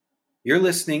You're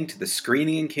listening to the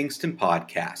Screening in Kingston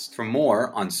podcast. For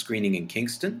more on Screening in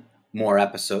Kingston, more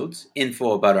episodes,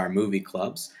 info about our movie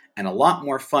clubs, and a lot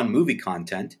more fun movie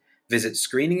content, visit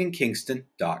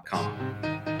screeninginkingston.com.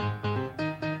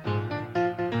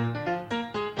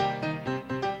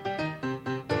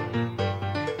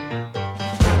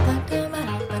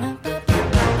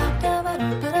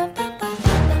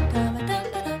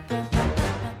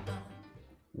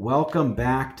 Welcome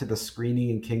back to the Screening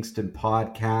in Kingston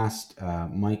podcast.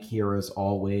 Mike here as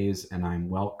always, and I'm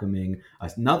welcoming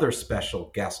another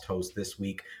special guest host this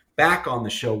week. Back on the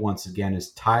show once again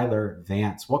is Tyler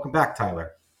Vance. Welcome back,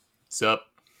 Tyler. What's up?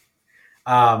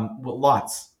 Well,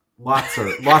 lots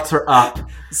are up.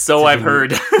 So I've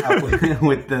heard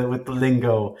with the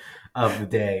lingo of the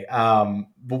day.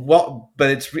 But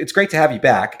it's great to have you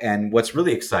back. And what's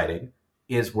really exciting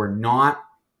is we're not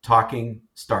talking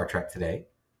Star Trek today.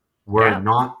 We're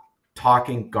not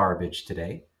talking garbage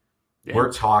today. Yeah.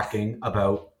 We're talking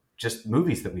about just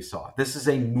movies that we saw. This is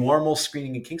a normal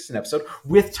Screening in Kingston episode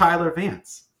with Tyler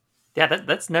Vance. Yeah,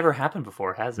 that's never happened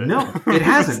before, has it? No, it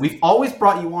hasn't. We've always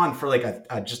brought you on for like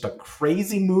just a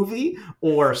crazy movie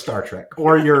or Star Trek,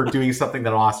 or you're doing something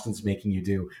that Austin's making you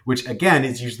do, which again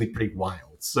is usually pretty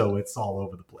wild. So it's all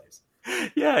over the place.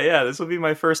 Yeah. This will be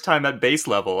my first time at base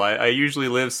level. I usually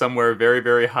live somewhere very,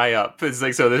 very high up. It's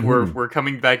like so that we're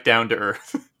coming back down to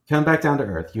earth. Come back down to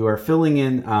earth. You are filling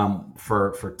in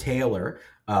for Taylor,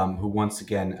 who once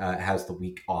again has the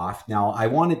week off. Now, I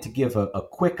wanted to give a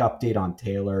quick update on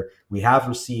Taylor. We have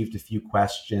received a few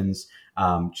questions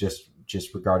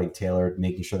just regarding Taylor,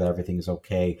 making sure that everything is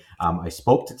okay. I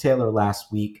spoke to Taylor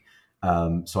last week,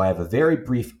 so I have a very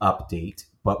brief update.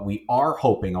 But we are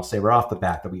hoping, I'll say right off the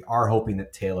bat, that we are hoping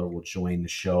that Taylor will join the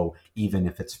show, even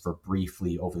if it's for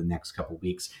briefly over the next couple of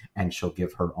weeks, and she'll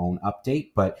give her own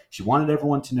update. But she wanted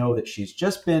everyone to know that she's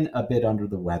just been a bit under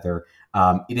the weather.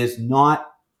 It is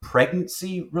not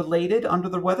pregnancy related under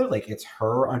the weather, like it's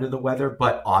her under the weather,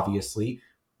 but obviously,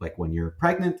 like when you're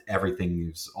pregnant, everything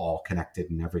is all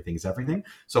connected and everything's everything.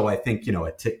 So I think,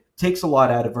 it takes a lot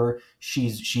out of her.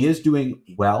 She is doing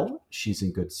well. She's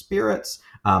in good spirits.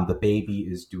 The baby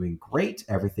is doing great.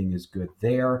 Everything is good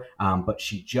there. But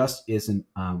she just isn't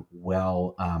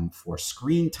well for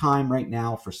screen time right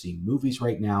now, for seeing movies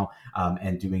right now,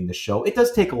 and doing the show. It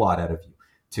does take a lot out of you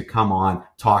to come on,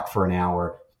 talk for an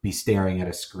hour, be staring at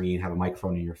a screen, have a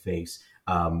microphone in your face.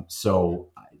 So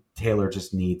Taylor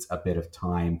just needs a bit of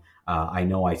time. I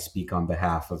know I speak on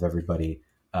behalf of everybody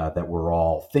that we're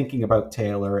all thinking about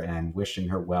Taylor and wishing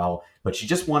her well, but she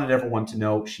just wanted everyone to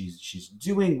know she's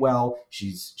doing well.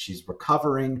 She's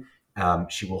recovering.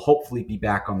 She will hopefully be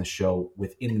back on the show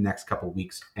within the next couple of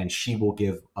weeks, and she will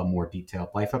give a more detailed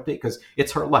life update because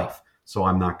it's her life. So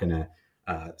I'm not going to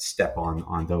step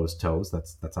on those toes.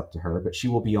 That's up to her. But she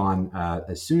will be on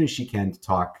as soon as she can to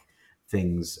talk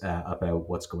things about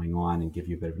what's going on and give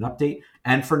you a bit of an update.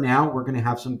 And for now, we're going to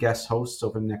have some guest hosts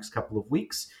over the next couple of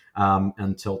weeks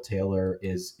until Taylor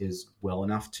is well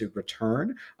enough to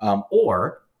return,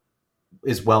 or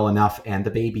is well enough and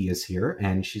the baby is here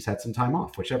and she's had some time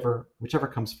off, whichever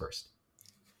comes first.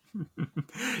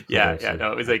 Yeah.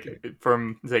 No, it's like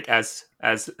as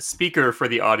speaker for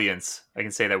the audience, I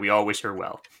can say that we all wish her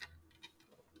well.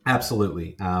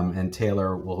 Absolutely. And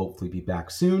Taylor will hopefully be back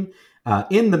soon.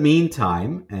 In the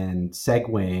meantime, and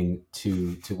segueing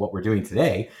to what we're doing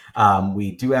today,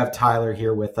 we do have Tyler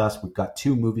here with us. We've got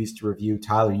two movies to review.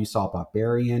 Tyler, you saw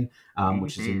Barbarian,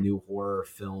 which is a new horror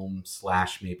film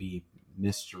 / maybe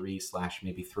mystery /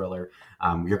 maybe thriller.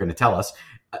 You're going to tell us.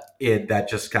 That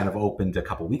just kind of opened a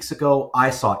couple weeks ago. I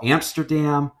saw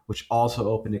Amsterdam, which also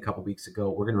opened a couple weeks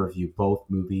ago. We're going to review both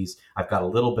movies. I've got a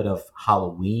little bit of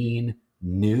Halloween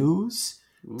news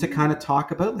to kind of talk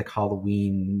about, like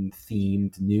Halloween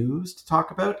themed news to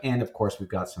talk about. And of course, we've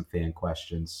got some fan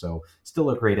questions. So still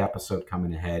a great episode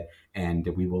coming ahead. And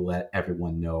we will let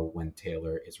everyone know when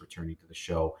Taylor is returning to the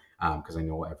show, because I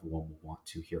know everyone will want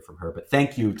to hear from her. But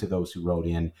thank you to those who wrote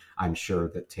in. I'm sure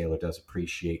that Taylor does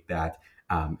appreciate that.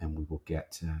 And we will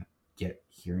get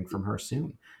hearing from her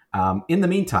soon. In the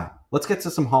meantime, let's get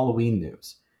to some Halloween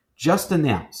news. Just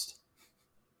announced,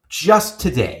 just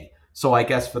today, so I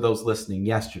guess for those listening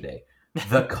yesterday,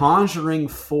 The Conjuring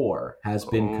 4 has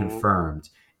been confirmed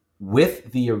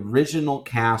with the original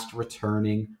cast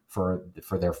returning for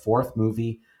their fourth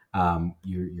movie.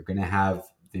 You're going to have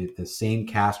the same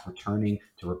cast returning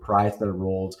to reprise their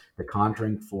roles. The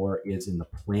Conjuring 4 is in the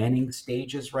planning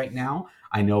stages right now.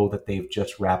 I know that they've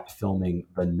just wrapped filming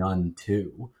The Nun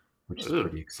 2, which is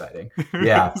pretty exciting.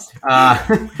 Yeah.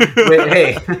 But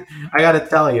hey, I got to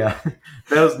tell you,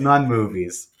 those Nun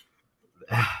movies,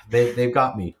 they've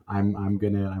got me. I'm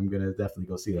gonna definitely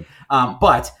go see them.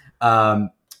 But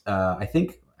I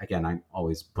think again I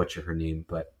always butcher her name,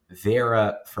 but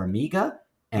Vera Farmiga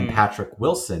and Patrick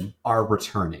Wilson are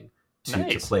returning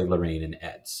to play Lorraine and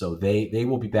Ed. So they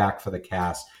will be back for the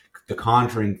cast. The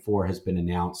Conjuring 4 has been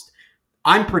announced.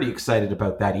 I'm pretty excited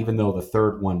about that, even though the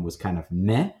third one was kind of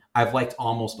meh. I've liked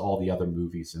almost all the other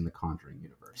movies in the Conjuring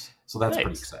universe. So that's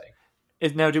pretty exciting.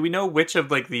 Now, do we know which of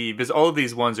because all of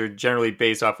these ones are generally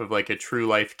based off of like a true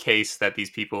life case that these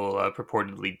people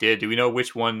purportedly did. Do we know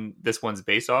which one this one's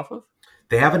based off of?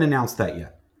 They haven't announced that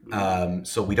yet.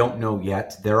 So we don't know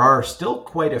yet. There are still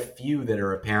quite a few that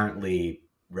are apparently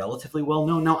relatively well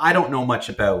known. Now, I don't know much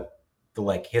about the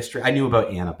like history. I knew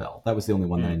about Annabelle. That was the only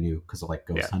one that I knew because of like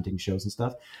ghost hunting shows and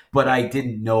stuff. But I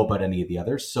didn't know about any of the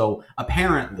others. So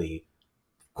apparently,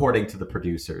 according to the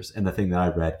producers and the thing that I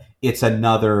read, it's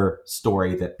another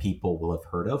story that people will have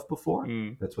heard of before.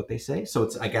 That's what they say. So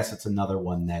I guess it's another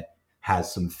one that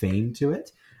has some fame to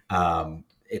it.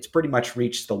 It's pretty much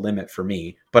reached the limit for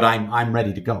me, but I'm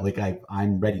ready to go. Like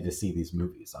I'm ready to see these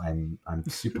movies. I'm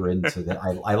super into that.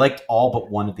 I liked all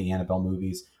but one of the Annabelle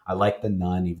movies. I liked The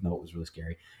Nun, even though it was really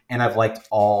scary. And I've liked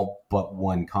all but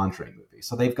one Conjuring movie.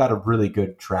 So they've got a really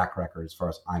good track record as far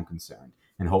as I'm concerned.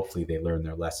 And hopefully they learn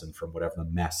their lesson from whatever the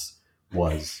mess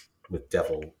was with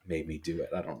Devil Made Me Do It.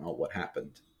 I don't know what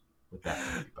happened with that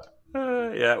movie, but...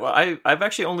 Well, I've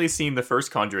actually only seen the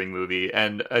first Conjuring movie,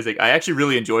 and I actually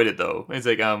really enjoyed it though. It's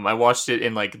like I watched it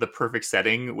in like the perfect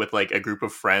setting with like a group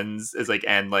of friends,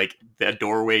 and like the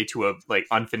doorway to a like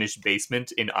unfinished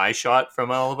basement in eye shot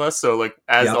from all of us. So like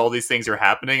as all these things are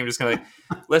happening, I'm just gonna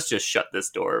let's just shut this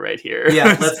door right here.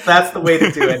 Yeah, that's the way to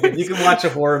do it. If you can watch a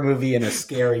horror movie in a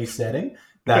scary setting,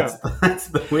 that's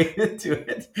the way to do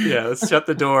it. Yeah, let's shut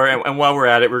the door, and while we're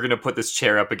at it, we're going to put this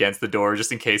chair up against the door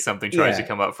just in case something tries to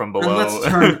come up from below. And let's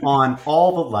turn on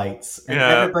all the lights, and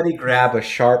everybody grab a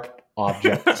sharp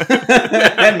object,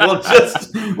 and we'll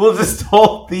just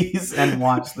hold these and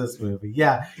watch this movie.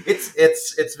 Yeah,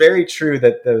 it's very true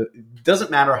that it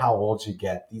doesn't matter how old you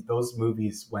get; those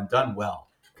movies, when done well,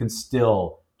 can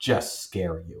still just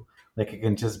scare you. Like it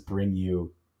can just bring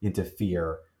you into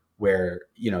fear. Where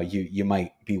you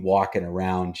might be walking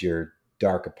around your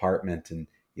dark apartment, and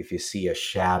if you see a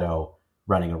shadow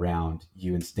running around,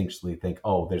 you instinctually think,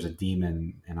 "Oh, there's a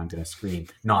demon," and I'm going to scream.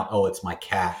 Not, "Oh, it's my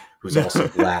cat who's also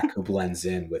black who blends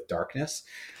in with darkness,"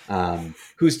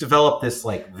 who's developed this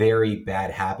like very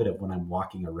bad habit of when I'm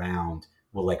walking around,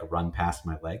 will like run past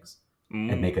my legs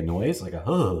and make a noise like a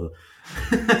 "oh."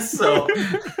 So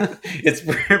it's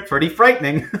pretty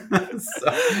frightening.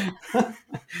 So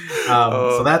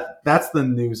that's the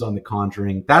news on The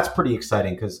Conjuring. That's pretty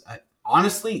exciting because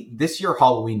honestly, this year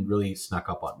Halloween really snuck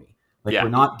up on me. Like we're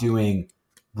not doing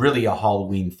really a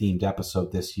Halloween themed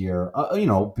episode this year,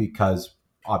 because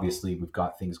obviously we've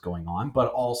got things going on,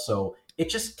 but also it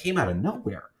just came out of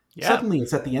nowhere. Yeah. Suddenly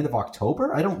it's at the end of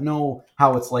October. I don't know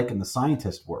how it's like in the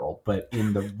scientist world, but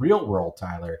in the real world,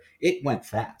 Tyler, it went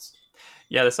fast.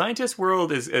 Yeah, the scientist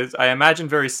world is I imagine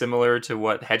very similar to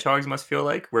what hedgehogs must feel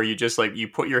like, where you just like you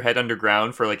put your head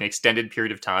underground for like an extended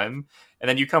period of time, and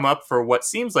then you come up for what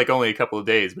seems like only a couple of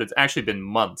days, but it's actually been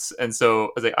months. And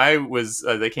so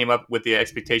they came up with the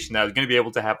expectation that I was going to be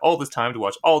able to have all this time to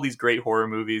watch all these great horror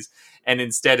movies, and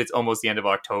instead it's almost the end of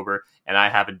October, and I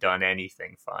haven't done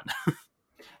anything fun.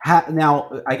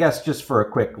 Now, I guess just for a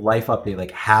quick life update,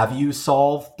 like, have you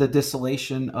solved the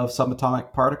dissolution of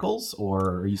subatomic particles,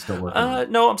 or are you still working on it?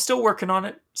 No, I'm still working on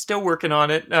it.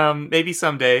 Maybe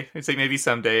someday. It's like maybe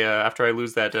someday after I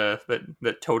lose that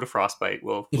toe to frostbite,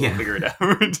 we'll figure it out.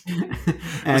 It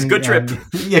was a good trip.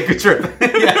 Good trip.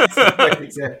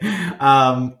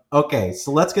 Okay,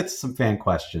 so let's get to some fan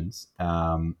questions,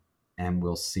 and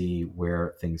we'll see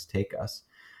where things take us.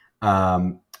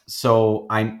 So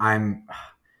I'm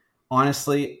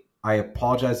honestly, I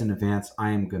apologize in advance. I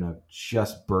am going to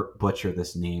just butcher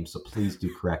this name, so please do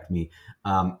correct me.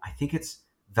 I think it's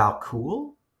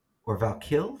Valcool or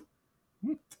Valkill.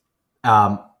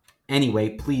 Anyway,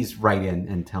 please write in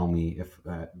and tell me if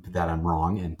that I'm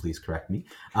wrong, and please correct me.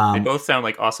 They both sound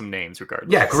like awesome names,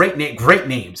 regardless. Yeah, great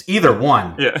names. Either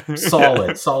one. Yeah.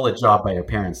 Solid job by your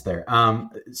parents there.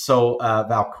 So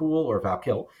Valcool or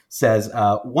Valkill says,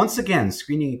 once again,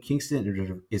 Screening in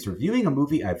Kingston is reviewing a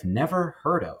movie I've never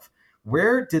heard of.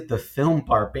 Where did the film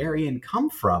Barbarian come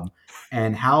from,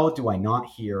 and how do I not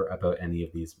hear about any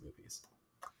of these movies?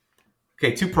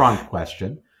 Okay, two-pronged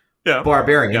question. Yeah.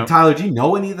 Barbarian. Yeah. Tyler, do you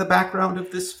know any of the background of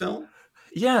this film?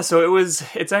 Yeah, so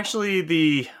it's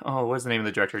actually what's the name of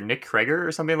the director? Nick Kreger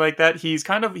or something like that. He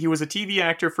was a TV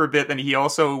actor for a bit, then he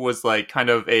also was like kind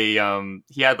of he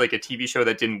had like a TV show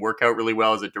that didn't work out really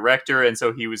well as a director, and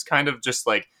so he was kind of just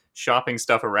like shopping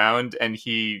stuff around, and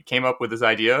he came up with this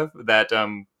idea that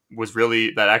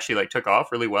that actually like took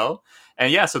off really well.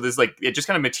 And yeah, so there's like it just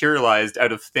kind of materialized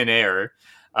out of thin air.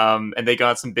 And they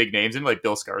got some big names in, like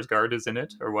Bill Skarsgård is in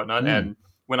it or whatnot. And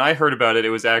when I heard about it, it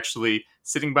was actually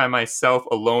sitting by myself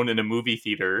alone in a movie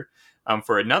theater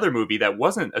for another movie that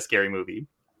wasn't a scary movie.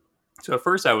 So at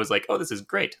first I was like, oh, this is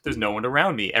great. There's no one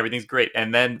around me. Everything's great.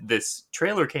 And then this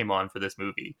trailer came on for this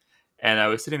movie. And I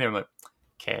was sitting there, I'm like,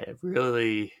 okay, I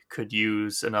really could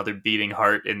use another beating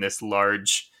heart in this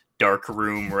large, dark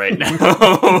room right now.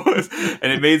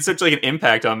 And it made such like an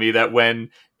impact on me that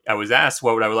when I was asked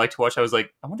what would I would like to watch, I was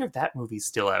like, I wonder if that movie's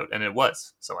still out. And it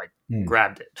was. So I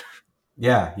grabbed it.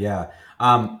 Yeah, yeah.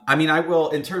 I mean, I will,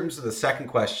 in terms of the second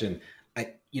question,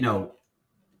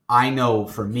 I know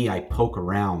for me, I poke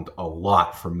around a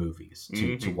lot for movies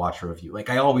to watch a review. Like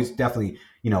I always definitely,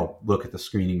 look at the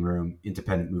screening room,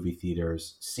 independent movie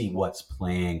theaters, see what's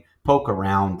playing, poke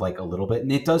around like a little bit.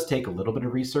 And it does take a little bit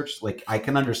of research. Like I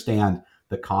can understand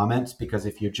the comments, because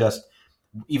if you're just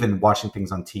even watching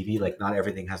things on TV, like not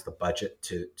everything has the budget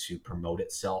to promote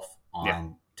itself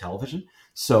on television.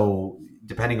 So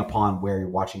depending upon where you're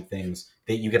watching things,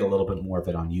 that you get a little bit more of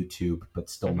it on YouTube, but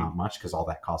still not much, because all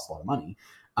that costs a lot of money.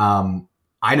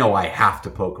 I know I have to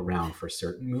poke around for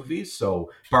certain movies. So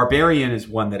Barbarian is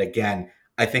one that, again,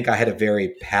 I think I had a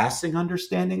very passing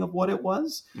understanding of what it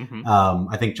was.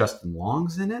 I think Justin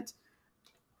Long's in it.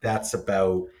 That's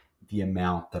about the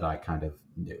amount that I kind of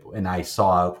knew. And I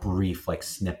saw brief like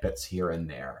snippets here and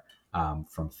there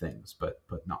from things, but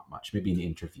not much. Maybe an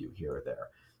interview here or there.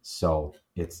 So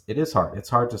it is hard. It's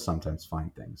hard to sometimes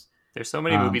find things. There's so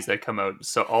many movies that come out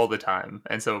all the time.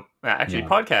 And so actually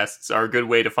podcasts are a good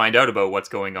way to find out about what's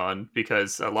going on,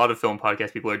 because a lot of film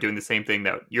podcast people are doing the same thing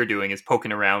that you're doing, is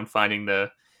poking around, finding the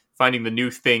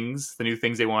new things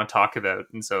they want to talk about.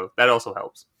 And so that also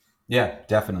helps. Yeah,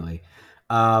 definitely.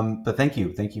 But thank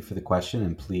you for the question,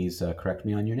 and please correct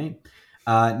me on your name.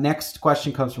 Next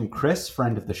question comes from Chris,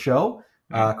 friend of the show.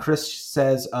 Chris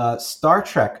says, Star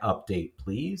Trek update,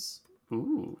 please.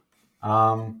 Ooh.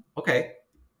 Okay.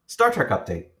 Star Trek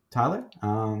update, Tyler.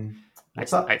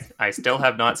 What's up? I still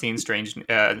have not seen Strange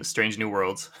New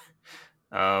Worlds.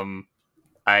 I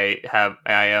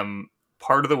am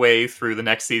part of the way through the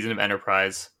next season of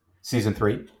Enterprise. Season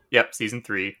 3? Yep, season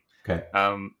 3. Okay.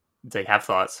 They have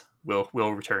thoughts. We'll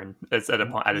return at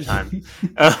a time.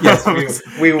 Yes,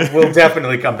 we will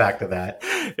definitely come back to that.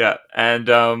 Yeah,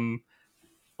 and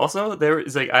also, there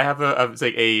is like I have a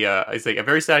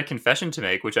very sad confession to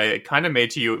make, which I kind of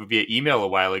made to you via email a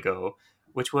while ago,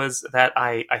 which was that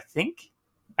I think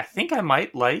I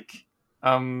might like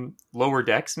Lower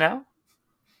Decks now.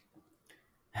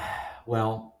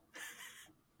 Well,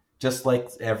 just like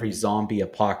every zombie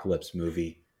apocalypse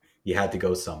movie, you had to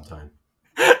go sometime.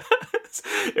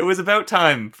 It was about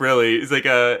time, really. It's like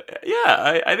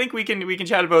I think we can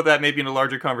chat about that maybe in a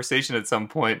larger conversation at some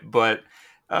point, but.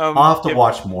 I'll have to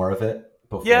watch more of it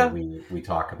before we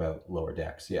talk about Lower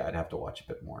Decks. Yeah, I'd have to watch a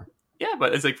bit more. Yeah,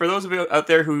 but it's like for those of you out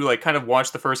there who like kind of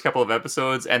watched the first couple of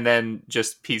episodes and then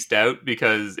just pieced out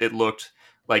because it looked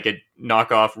like a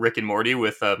knockoff Rick and Morty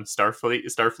with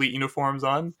Starfleet uniforms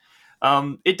on,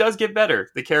 it does get better.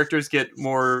 The characters get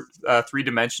more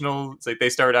three-dimensional. It's like they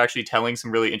start actually telling some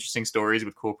really interesting stories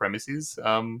with cool premises.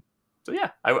 So yeah,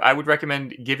 I would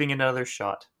recommend giving it another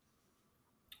shot.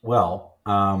 Well,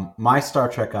 my Star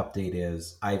Trek update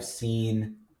is I've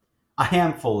seen a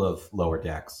handful of Lower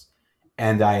Decks,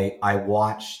 and I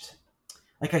watched,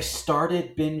 like I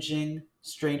started binging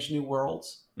Strange New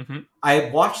Worlds. Mm-hmm. I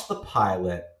had watched the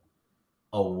pilot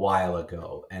a while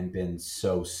ago and been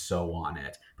so on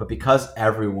it, but because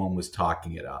everyone was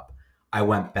talking it up, I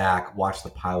went back, watched the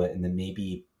pilot, and then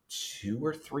maybe 2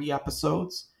 or 3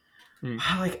 episodes.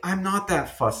 I'm not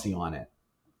that fussy on it.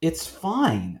 It's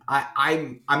fine.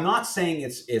 I'm not saying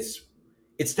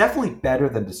it's definitely better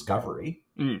than Discovery,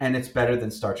 and it's better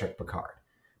than Star Trek Picard,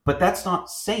 but that's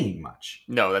not saying much.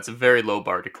 No, that's a very low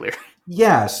bar to clear.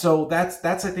 Yeah, so that's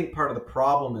I think part of the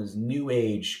problem is new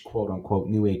age, quote unquote,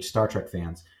 new age Star Trek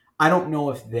fans. I don't know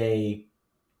if they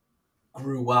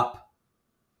grew up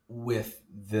with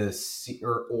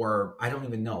or I don't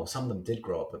even know. Some of them did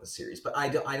grow up with the series, but I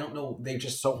don't know. They're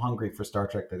just so hungry for Star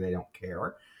Trek that they don't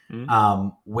care.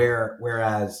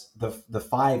 Whereas the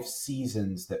 5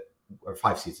 series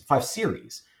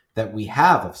that we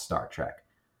have of Star Trek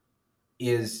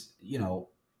is,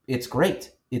 it's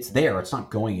great. It's there. It's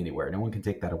not going anywhere. No one can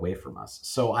take that away from us.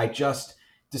 So I just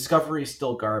Discovery is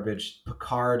still garbage.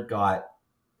 Picard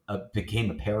became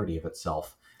a parody of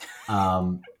itself.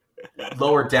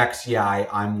 Lower Decks, yeah,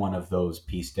 I'm one of those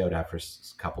pieced out after a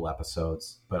couple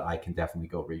episodes, but I can definitely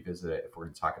go revisit it if we're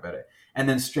going to talk about it. And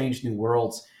then Strange New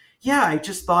Worlds, yeah, I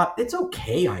just thought it's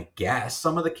okay, I guess.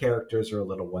 Some of the characters are a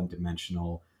little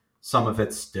one-dimensional. Some of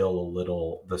it's still a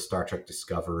little the Star Trek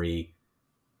Discovery.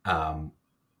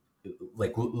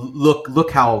 Like,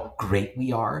 look how great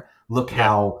we are. Look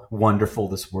how wonderful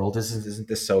this world is. Isn't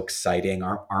this so exciting?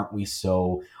 Aren't we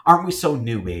so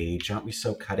new age? Aren't we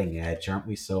so cutting edge? Aren't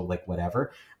we so like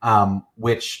whatever?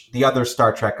 Which the other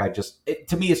Star Trek,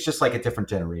 to me, it's just like a different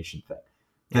generation thing.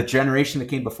 The generation that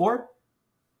came before,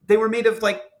 they were made of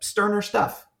like sterner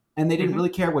stuff, and they didn't really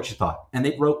care what you thought. And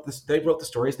they wrote the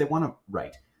stories they want to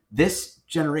write. This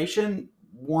generation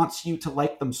wants you to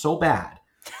like them so bad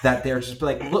that they're just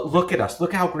like, look at us,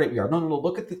 look how great we are. No,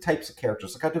 look at the types of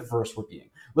characters, look how diverse we're being.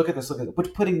 Look at this,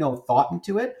 but putting no thought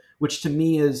into it, which to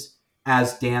me is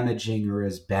as damaging or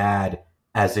as bad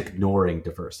as ignoring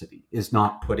diversity, is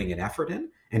not putting an effort in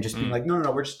and just being like, no,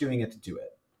 we're just doing it to do it.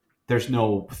 There's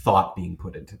no thought being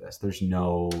put into this. There's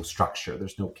no structure.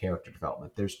 There's no character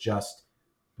development. There's just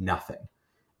nothing.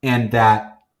 And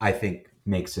that, I think,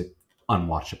 makes it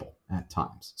unwatchable at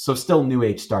times. So still New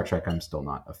Age Star Trek, I'm still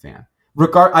not a fan.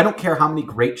 I don't care how many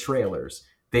great trailers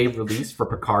they released for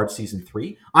Picard season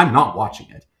 3. I'm not watching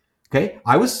it. Okay,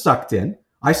 I was sucked in.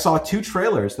 I saw 2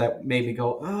 trailers that made me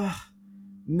go, ugh,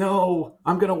 no,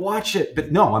 I'm gonna watch it, but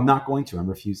no, I'm not going to. I'm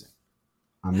refusing.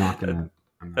 I'm not gonna.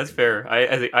 That's fair.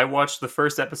 I watched the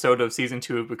first episode of season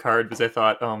 2 of Picard because I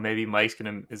thought, oh, maybe Mike's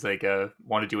want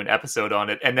to do an episode on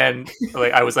it, and then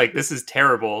like I was like, this is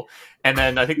terrible. And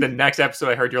then I think the next episode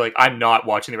I heard you're like, I'm not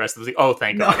watching the rest of it. Oh,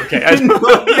 thank God. Okay.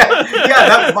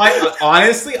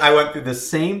 Honestly, I went through the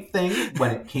same thing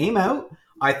when it came out.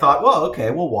 I thought, well,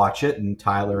 okay, we'll watch it, and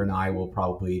Tyler and I will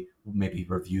probably maybe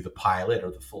review the pilot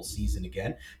or the full season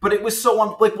again. But it was so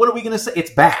like, what are we going to say? It's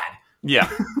bad. Yeah,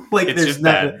 like it's just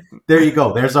bad. There you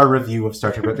go. There's our review of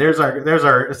Star Trek. But there's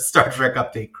our Star Trek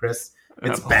update, Chris.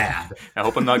 It's bad. I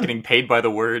hope I'm not getting paid by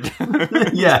the word.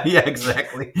 yeah,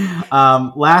 exactly.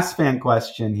 Last fan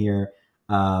question here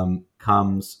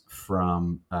comes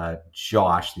from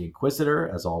Josh, the Inquisitor,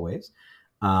 as always,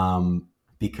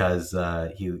 because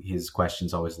his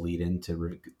questions always lead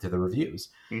into the reviews.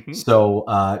 Mm-hmm. So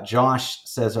Josh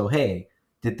says, "Oh hey.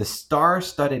 Did the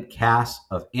star-studded cast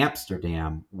of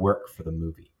Amsterdam work for the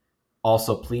movie?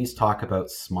 Also, please talk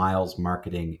about Smiles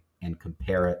marketing and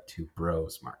compare it to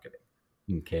Bros marketing."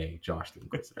 Okay, Josh the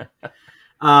Inquisitor.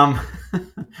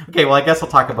 Okay, well, I guess I'll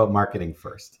talk about marketing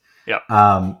first. Yeah.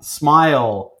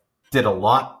 Smile did a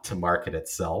lot to market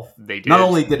itself. They did. Not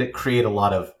only did it create a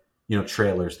lot of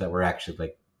trailers that were actually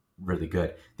like really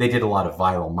good, they did a lot of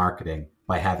viral marketing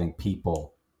by having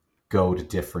people go to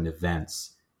different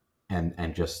events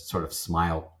and just sort of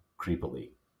smile creepily.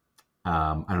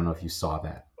 I don't know if you saw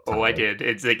that. Oh, I did.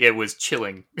 It's like it was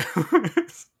chilling.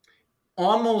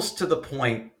 Almost to the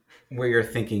point where you're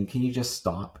thinking, can you just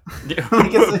stop?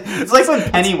 It's like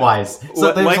when Pennywise.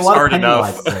 So there's a lot of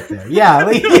Pennywise right there. Yeah,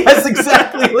 yes,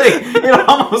 exactly. It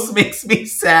almost makes me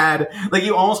sad. Like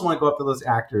you almost want to go up to those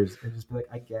actors and just be like,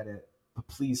 I get it, but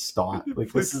please stop.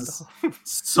 This is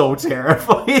so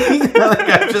terrifying.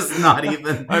 I'm just not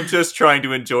even. I'm just trying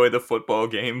to enjoy the football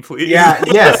game, please. Yeah,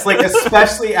 yes.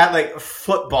 Especially at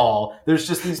football, there's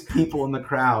just these people in the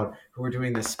crowd who are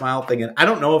doing this smile thing, and I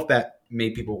don't know if that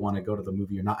made people want to go to the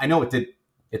movie or not. I know it did.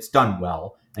 It's done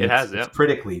well. And it's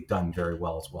critically done very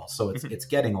well as well. So it's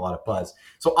getting a lot of buzz.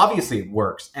 So obviously it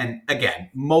works. And again,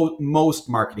 most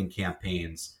marketing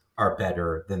campaigns are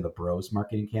better than the Bros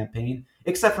marketing campaign,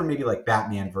 except for maybe like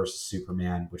Batman versus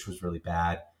Superman, which was really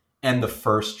bad. And the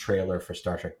first trailer for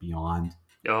Star Trek Beyond.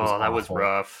 Oh, that was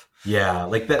rough. Yeah.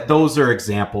 Those are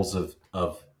examples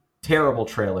of terrible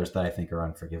trailers that I think are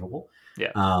unforgivable.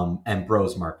 Yeah. And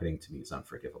Bros marketing to me is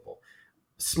unforgivable.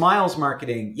 Smiles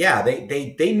marketing, yeah,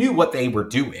 they knew what they were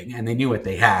doing and they knew what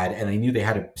they had and they knew they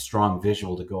had a strong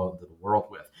visual to go out into the world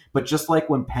with. But just like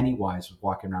when Pennywise was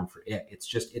walking around for it's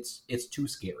too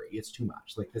scary. It's too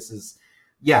much.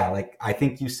 I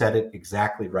think you said it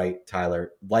exactly right,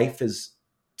 Tyler. Life is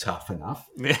tough enough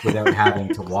without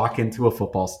having to walk into a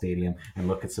football stadium and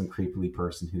look at some creepily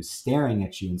person who's staring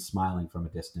at you and smiling from a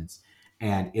distance.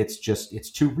 And it's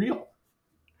too real.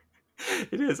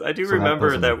 It is. I do So that remember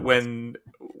doesn't that make sense.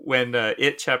 when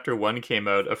It Chapter 1 came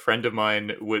out, a friend of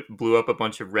mine blew up a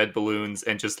bunch of red balloons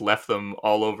and just left them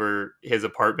all over his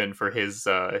apartment for his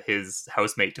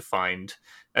housemate to find.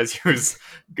 As he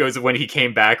goes when he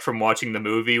came back from watching the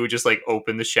movie, would just like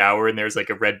open the shower and there's like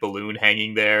a red balloon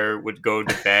hanging there. Would go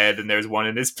to bed and there's one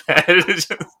in his bed. It's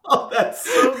just- Oh, that's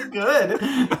so good.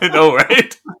 I know,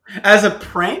 right? As a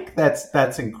prank,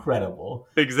 that's incredible.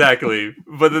 Exactly.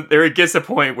 But there it gets a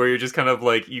point where you're just kind of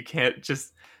like, you can't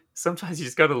just. Sometimes you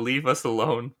just got to leave us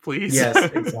alone, please. Yes,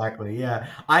 exactly. Yeah,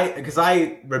 because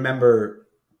I remember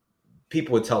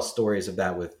people would tell stories of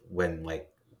that with when like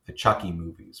the Chucky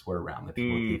movies were around. That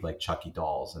people would leave like Chucky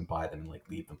dolls and buy them and like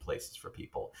leave them places for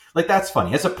people. Like that's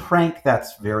funny as a prank.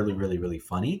 That's very really really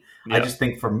funny. Yeah. I just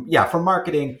think for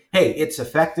marketing, hey, it's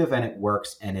effective and it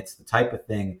works, and it's the type of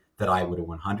thing that I would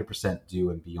 100% do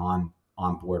and be on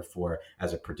board for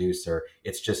as a producer.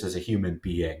 It's just as a human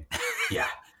being, yeah.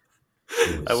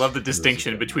 I love the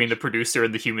distinction between the producer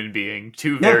and the human being.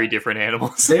 Two very different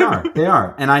animals. They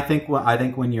are. And I think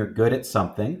when you're good at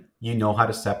something, you know how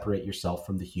to separate yourself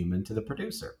from the human to the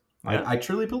producer. Yeah. I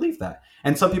truly believe that.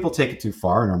 And some people take it too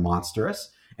far and are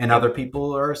monstrous. And other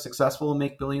people are successful and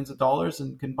make billions of dollars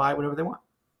and can buy whatever they want.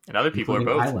 And other people are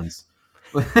both. Islands.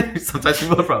 Sometimes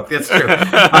people are both. That's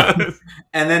true.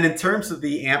 And then in terms of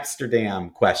the Amsterdam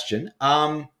question,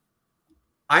 I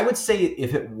would say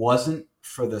if it wasn't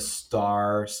for the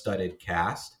star-studded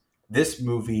cast, this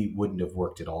movie wouldn't have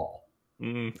worked at all.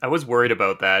 I was worried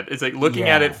about that. It's like looking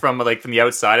at it from the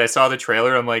outside. I saw the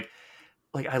trailer. I'm like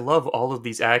I love all of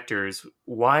these actors.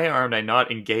 Why aren't I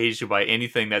not engaged by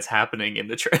anything that's happening in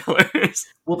the trailers?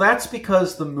 Well, that's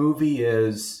because the movie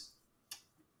is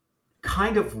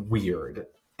kind of weird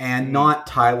and not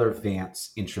Tyler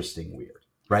Vance interesting weird,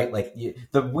 right? Like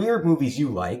the weird movies you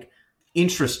like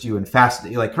interest you and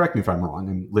fascinate you. Like, correct me if I'm wrong.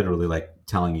 I'm literally like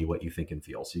telling you what you think and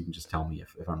feel, so you can just tell me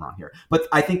if I'm wrong here. But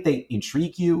I think they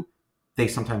intrigue you. They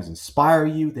sometimes inspire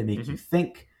you. They make you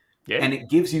think. Yeah. And it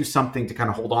gives you something to kind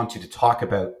of hold on to talk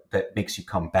about that makes you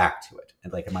come back to it.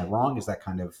 And like, am I wrong? Is that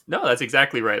kind of... No, that's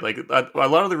exactly right. Like a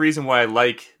lot of the reason why I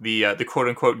like the quote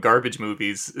unquote garbage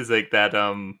movies is like that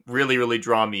really, really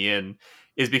draw me in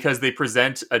is because they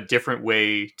present a different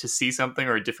way to see something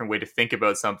or a different way to think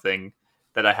about something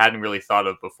that I hadn't really thought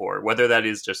of before, whether that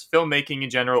is just filmmaking in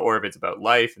general or if it's about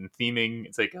life and theming.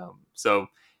 It's like, so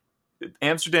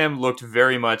Amsterdam looked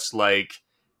very much like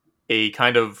a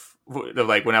kind of,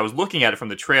 like when I was looking at it from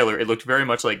the trailer, it looked very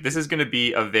much like this is going to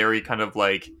be a very kind of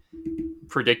like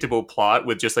predictable plot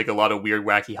with just like a lot of weird,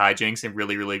 wacky hijinks and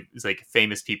really, really like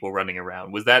famous people running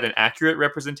around. Was that an accurate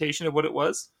representation of what it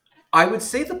was? I would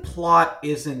say the plot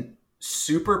isn't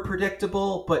super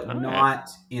predictable, but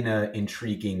not in a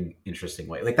intriguing, interesting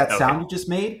way. Like that sound you just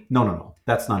made? No.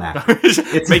 That's not accurate.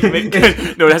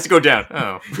 No, it has to go down.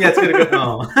 Oh. Yeah, it's going to go.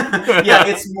 Oh. Yeah,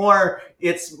 it's more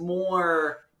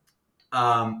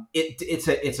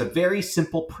it's a very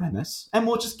simple premise, and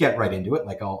we'll just get right into it.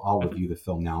 Like I'll review the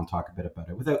film now and talk a bit about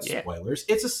it without spoilers.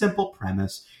 It's a simple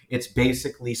premise. It's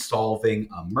basically solving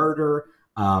a murder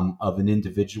of an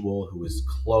individual who is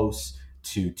close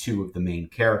to two of the main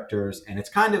characters, and it's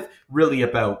kind of really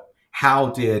about how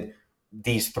did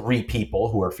these three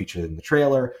people who are featured in the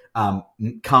trailer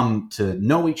come to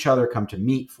know each other, come to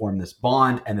meet, form this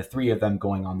bond, and the three of them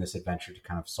going on this adventure to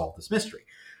kind of solve this mystery.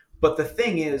 But the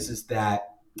thing is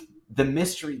that the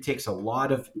mystery takes a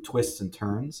lot of twists and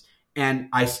turns, and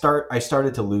I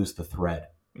started to lose the thread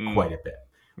quite a bit.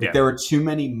 Like, there were too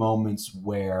many moments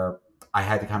where I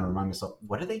had to kind of remind myself,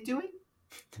 what are they doing?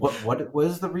 What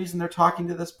is the reason they're talking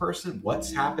to this person?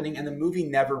 What's happening? And the movie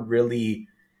never really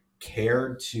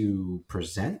cared to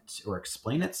present or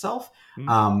explain itself.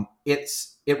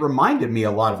 It reminded me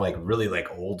a lot of like really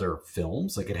like older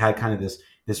films. Like it had kind of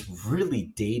this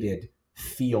really dated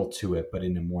feel to it, but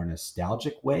in a more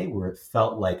nostalgic way where it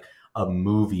felt like a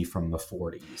movie from the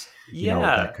 40s. You know,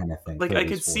 that kind of thing. Like 30s, I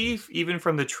could 40s. See even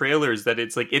from the trailers that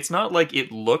it's like, it's not like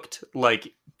it looked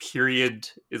like period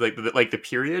is like the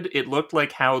period. It looked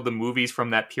like how the movies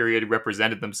from that period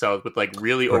represented themselves with like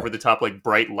really over the top, like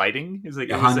bright lighting. It was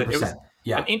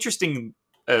an interesting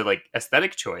like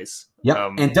aesthetic choice.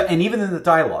 Yeah. And even in the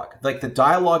dialogue, like the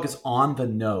dialogue is on the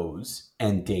nose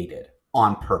and dated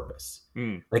on purpose.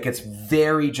 Like it's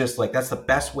very just like, that's the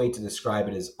best way to describe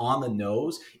it, is on the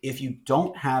nose. If you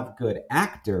don't have good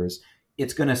actors,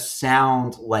 it's going to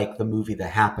sound like the movie The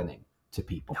Happening to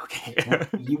people. Okay.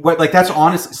 Like that's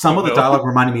honest. Some of the dialogue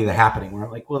reminded me of The Happening, where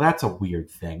I'm like, well, that's a weird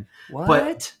thing. What?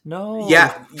 But no.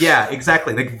 Yeah,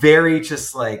 exactly. Like very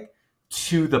just like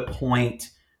to the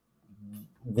point,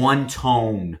 one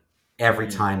tone every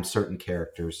time certain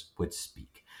characters would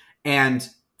speak. And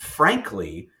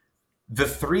frankly, the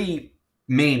three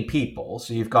main people,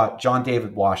 so you've got John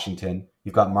David Washington,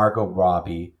 you've got Margot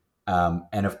Robbie,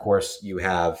 and of course you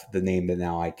have the name that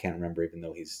now I can't remember, even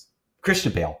though he's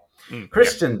Christian Bale.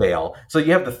 Christian Bale. So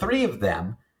you have the three of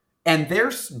them, and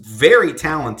they're very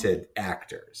talented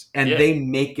actors, and they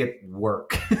make it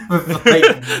work.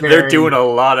 They're doing a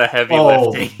lot of heavy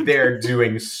lifting. They're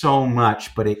doing so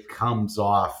much, but it comes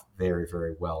off very,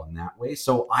 very well in that way.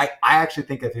 So I actually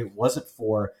think if it wasn't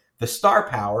for the star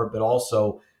power, but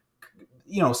also,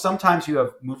 sometimes you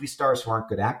have movie stars who aren't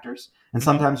good actors, and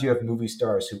sometimes you have movie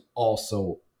stars who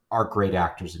also are great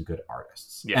actors and good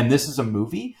artists. Yeah. And this is a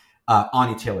movie.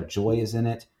 Anya Taylor-Joy is in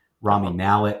it. Rami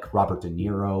Malek, Robert De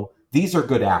Niro. These are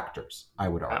good actors, I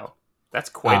would argue. Wow. That's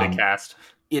quite a cast.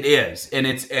 It is. And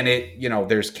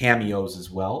there's cameos as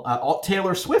well.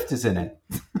 Taylor Swift is in it.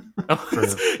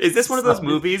 Is this one of those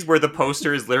movies where the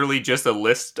poster is literally just a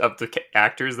list of the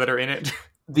actors that are in it?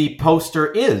 The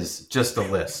poster is just a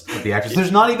list of the actors.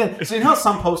 There's not even... So you know how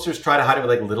some posters try to hide it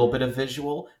with a little bit of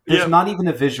visual? There's not even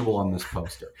a visual on this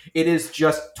poster. It is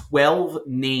just 12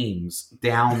 names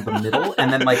down the middle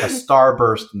and then a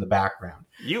starburst in the background.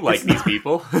 You like these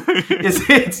people.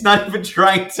 It's not even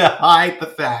trying to hide the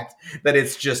fact that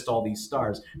it's just all these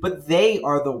stars. But they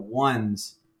are the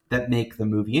ones that make the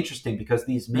movie interesting, because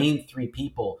these main three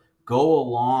people go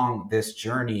along this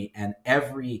journey, and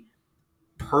every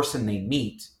person they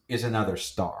meet is another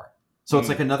star. So it's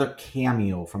like another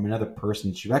cameo from another person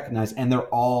that you recognize, and they're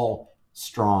all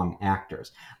strong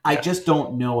actors. I just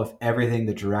don't know if everything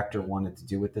the director wanted to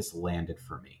do with this landed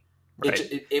for me.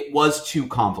 Right. It was too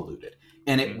convoluted,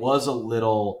 and it was a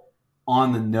little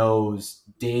on the nose,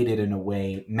 dated in a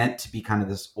way, meant to be kind of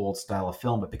this old style of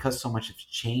film. But because so much has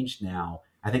changed now,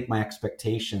 I think my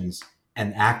expectations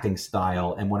and acting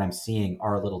style and what I'm seeing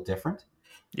are a little different.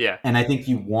 Yeah. And I think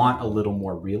you want a little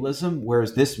more realism,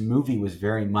 whereas this movie was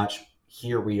very much,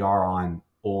 here we are on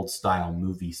old style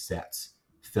movie sets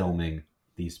filming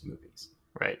these movies.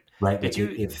 Right. Right.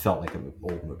 It felt like an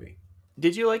old movie.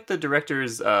 Did you like the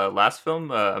director's last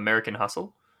film, American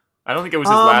Hustle? I don't think it was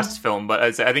his last film, but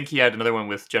I think he had another one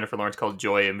with Jennifer Lawrence called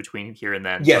Joy in between here and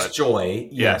then. Yes, Joy.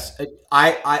 Yes.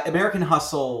 I American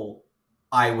Hustle,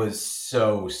 I was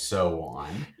so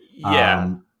on.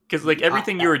 Yeah. Because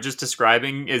everything you were just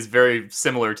describing is very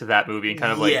similar to that movie, and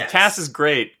kind of cast is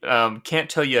great. Can't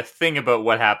tell you a thing about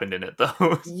what happened in it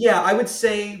though. Yeah, I would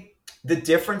say the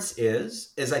difference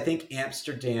is I think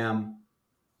Amsterdam,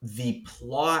 the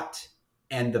plot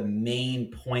and the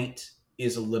main point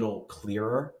is a little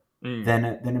clearer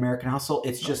than American Hustle.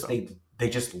 It's just they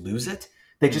just lose it.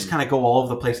 They just kind of go all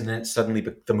over the place, and then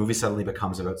the movie suddenly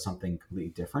becomes about something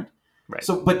completely different. Right.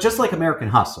 So, but just like American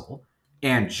Hustle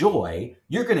and Joy,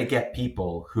 you're going to get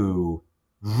people who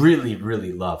really,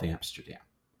 really love Amsterdam.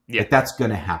 Yeah. That's going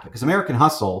to happen, because American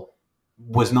Hustle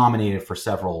was nominated for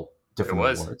several different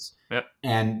awards. Yep.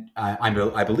 And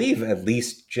I believe at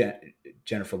least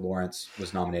Jennifer Lawrence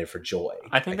was nominated for Joy.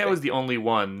 I think that was the only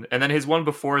one. And then his one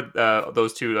before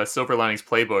those two, Silver Linings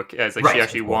Playbook, as she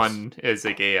actually won as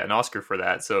an Oscar for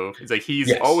that. So it's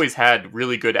he's always had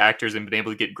really good actors and been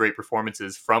able to get great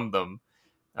performances from them.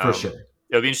 For sure.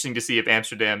 It'll be interesting to see if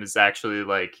Amsterdam is actually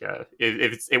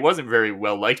if it wasn't very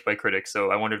well liked by critics. So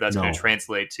I wonder if that's going to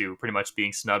translate to pretty much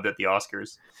being snubbed at the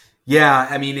Oscars. Yeah,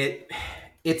 I mean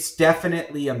it's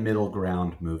definitely a middle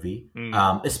ground movie,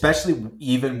 especially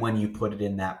even when you put it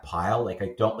in that pile.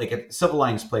 I don't Silver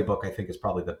Linings Playbook, I think, is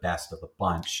probably the best of the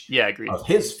bunch. Yeah, agreed. Of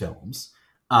his films.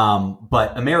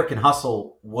 But American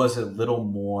Hustle was a little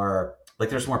more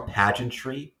there's more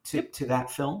pageantry to that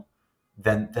film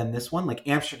than this one.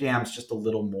 Amsterdam's just a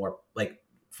little more,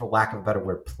 for lack of a better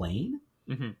word, plain.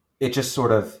 Mm-hmm. It just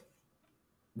sort of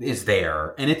is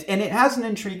there, and it has an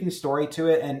intriguing story to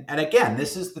it. And again,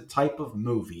 this is the type of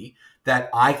movie that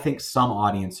I think some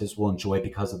audiences will enjoy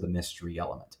because of the mystery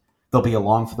element. They'll be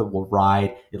along for the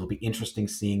ride. It'll be interesting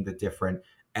seeing the different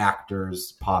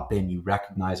actors pop in. You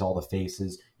recognize all the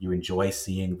faces. You enjoy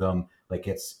seeing them.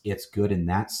 It's good in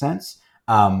that sense.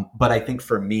 But I think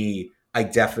for me, I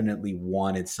definitely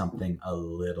wanted something a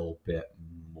little bit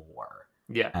more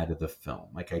out of the film.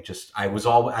 I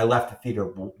left the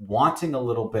theater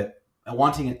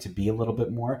wanting it to be a little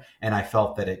bit more, and I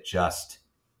felt that it just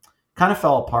kind of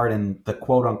fell apart in the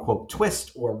quote unquote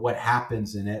twist, or what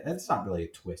happens in it. It's not really a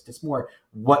twist. It's more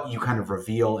what you kind of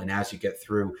reveal, and as you get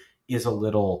through is a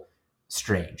little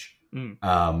strange.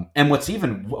 And what's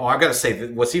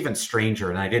even stranger,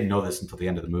 and I didn't know this until the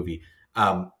end of the movie,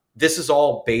 this is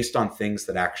all based on things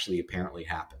that actually apparently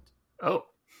happened. Oh.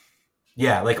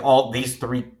 Yeah, all these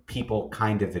three people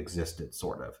kind of existed,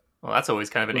 sort of. Well, that's always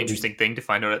kind of an interesting thing to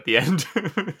find out at the end.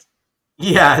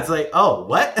 Yeah, it's like, oh,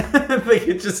 what? Like,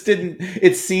 it just didn't.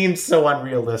 It seemed so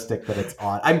unrealistic that it's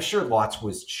odd. I'm sure lots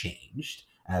was changed,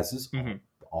 as is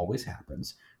always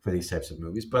happens for these types of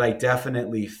movies. But I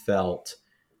definitely felt,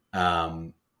 like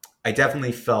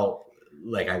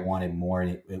I wanted more,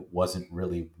 and it wasn't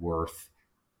really worth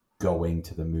going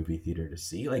to the movie theater to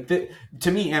see. Like,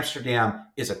 to me, Amsterdam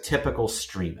is a typical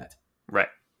stream it. Right.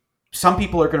 Some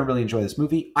people are going to really enjoy this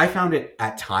movie. I found it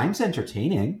at times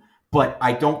entertaining, but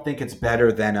I don't think it's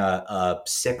better than a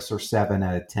 6 or 7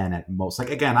 out of 10 at most. Like,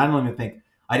 again, I don't even think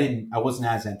I wasn't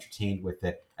as entertained with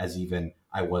it as even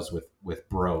I was with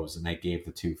Bros, and I gave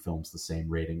the two films the same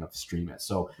rating of Stream It.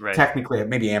 So technically,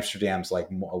 maybe Amsterdam's like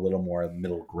a little more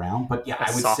middle ground, but yeah,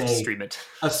 I would say Stream It.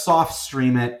 A soft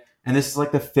Stream It. And this is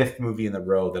like the 5th movie in the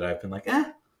row that I've been like,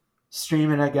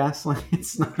 stream it, I guess. Like,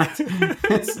 it's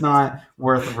not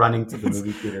worth running to the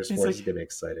movie theaters for to get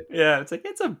excited. Yeah, it's like,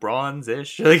 it's a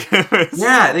bronze-ish. Like,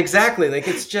 yeah, exactly. Like,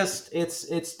 it's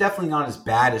definitely not as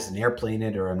bad as An Airplane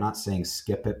It, or I'm not saying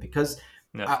skip it, because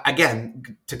again,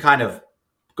 to kind of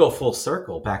go full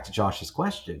circle back to Josh's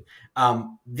question,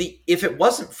 if it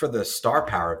wasn't for the star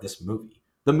power of this movie,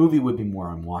 the movie would be more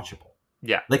unwatchable.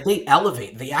 Yeah, like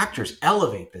the actors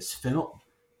elevate this film.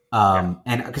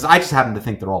 And because I just happen to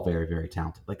think they're all very, very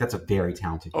talented. Like, that's a very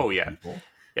talented group of people.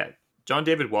 Yeah. John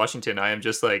David Washington, I am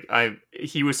just like,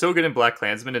 he was so good in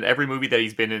BlacKkKlansman, and every movie that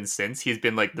he's been in since, he's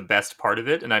been like the best part of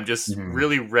it. And I'm just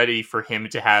really ready for him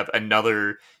to have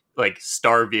another like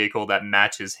star vehicle that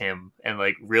matches him and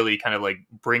like really kind of like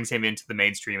brings him into the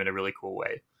mainstream in a really cool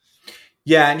way.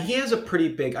 Yeah. And he has a pretty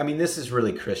big, I mean, this is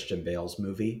really Christian Bale's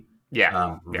movie.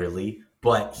 Yeah. Really.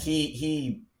 But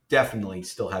he definitely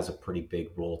still has a pretty big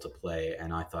role to play,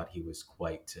 and I thought he was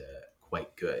quite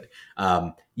good.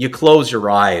 You close your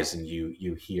eyes and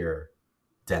you hear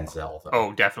Denzel, though.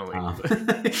 Oh, definitely.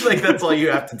 Like, that's all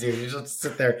you have to do. You just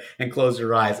sit there and close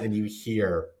your eyes, and you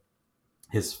hear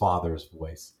his father's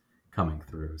voice coming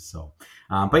through. So,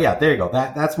 but yeah, there you go.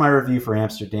 That's my review for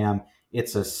Amsterdam.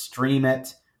 It's a stream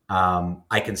it.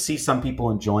 I can see some people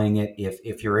enjoying it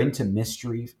if you're into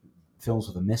mystery films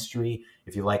with a mystery.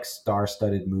 If you like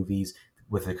star-studded movies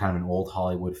with a kind of an old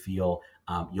Hollywood feel,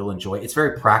 you'll enjoy it. It's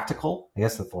very practical. I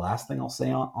guess that's the last thing I'll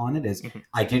say on it is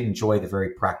I did enjoy the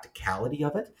very practicality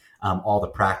of it. All the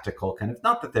practical kind of,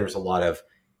 not that there's a lot of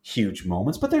huge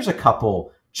moments, but there's a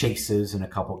couple chases and a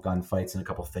couple gunfights and a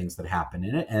couple things that happen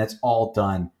in it. And it's all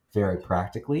done very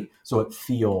practically. So it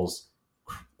feels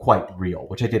quite real,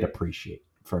 which I did appreciate.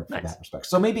 For that respect.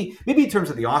 So maybe in terms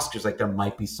of the Oscars, like, there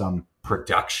might be some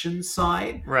production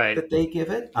side that they give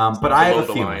it. But I have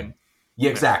a feeling.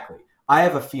 Yeah, exactly. I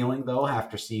have a feeling, though,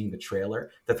 after seeing the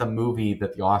trailer, that the movie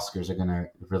that the Oscars are going to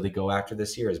really go after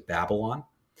this year is Babylon,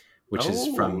 which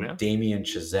is from Damien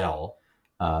Chazelle,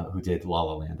 who did La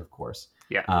La Land, of course.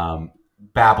 Yeah.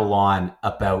 Babylon,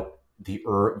 about the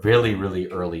really, really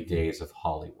early days of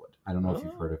Hollywood. I don't know if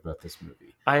you've heard about this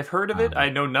movie. I've heard of it. I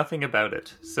know nothing about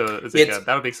it. So it's like,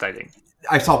 that would be exciting.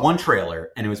 I saw one trailer,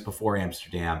 and it was before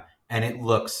Amsterdam, and it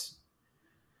looks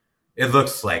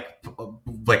like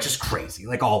just crazy,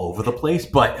 like all over the place.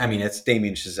 But I mean, it's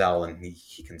Damien Chazelle, and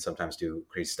he can sometimes do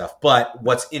crazy stuff. But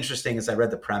what's interesting is I read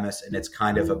the premise, and it's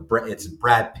kind of it's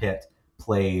Brad Pitt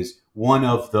plays one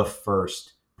of the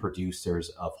first producers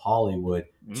of Hollywood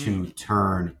to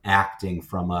turn acting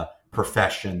from a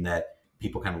profession that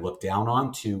people kind of look down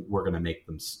on to, we're going to make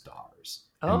them stars.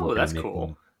 Oh, that's cool.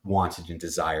 Them wanted and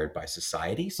desired by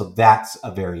society. So that's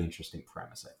a very interesting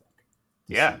premise, I think.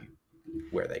 Yeah.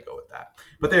 Where they go with that.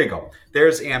 But there you go.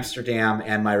 There's Amsterdam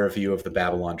and my review of the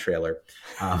Babylon trailer.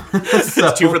 It's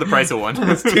 2 for the price of 1.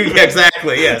 It's 2, yeah,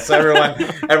 exactly. Yes.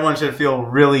 Everyone should feel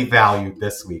really valued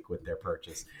this week with their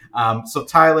purchase. So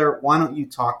Tyler, why don't you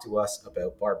talk to us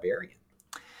about Barbarian?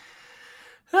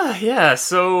 Yeah,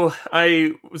 so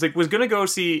I was gonna go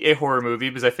see a horror movie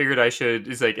because I figured I should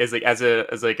as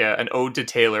an ode to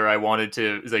Taylor. I wanted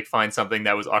to find something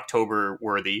that was October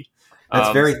worthy.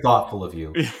 That's very thoughtful of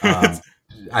you.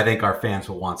 I think our fans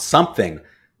will want something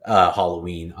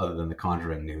Halloween other than the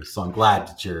Conjuring news. So I'm glad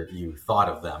that you thought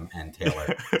of them and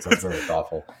Taylor. So that's very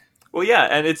thoughtful. Well, yeah,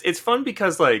 and it's fun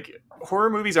because like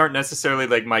horror movies aren't necessarily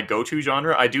like my go-to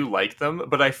genre. I do like them,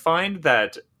 but I find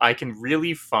that I can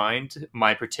really find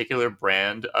my particular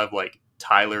brand of like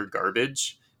Tyler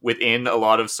garbage within a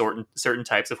lot of certain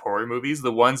types of horror movies.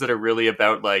 The ones that are really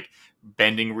about like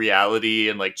bending reality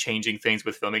and like changing things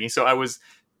with filmmaking. So I was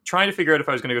trying to figure out if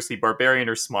I was going to go see Barbarian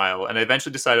or Smile, and I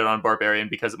eventually decided on Barbarian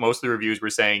because most of the reviews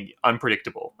were saying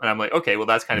unpredictable, and I'm like, okay, well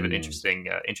that's kind of an interesting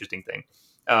thing.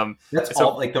 That's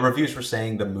all. Like the reviews were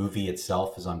saying, the movie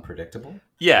itself is unpredictable.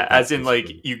 Yeah, as in like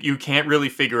you can't really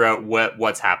figure out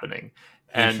what's happening.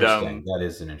 And that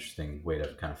is an interesting way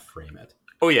to kind of frame it.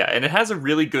 Oh yeah, and it has a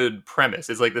really good premise.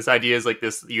 It's like this idea is like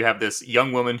this: you have this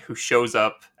young woman who shows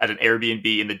up at an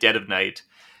Airbnb in the dead of night,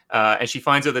 and she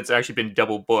finds out that it's actually been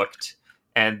double booked.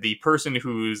 And the person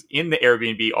who's in the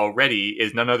Airbnb already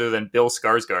is none other than Bill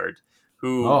Skarsgård,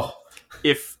 who,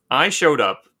 if I showed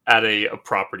up at a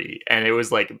property and it was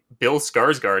like Bill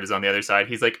Skarsgård is on the other side,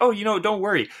 he's like, oh, don't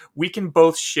worry, we can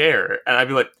both share. And I'd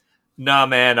be like, nah,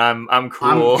 man, I'm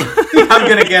cool. I'm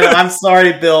gonna get it. I'm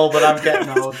sorry, Bill, but I'm getting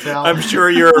a hotel. I'm sure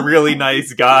you're a really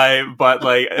nice guy, but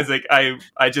like, it's like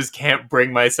I just can't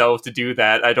bring myself to do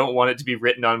that. I don't want it to be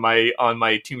written on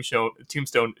my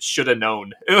tombstone. Should have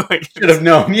known. Like, should have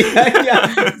known.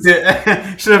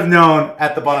 Yeah. Should have known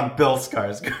at the bottom. Bill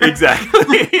Skarsgård.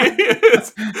 Exactly.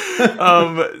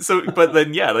 But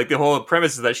then like the whole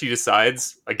premise is that she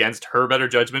decides against her better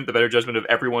judgment, the better judgment of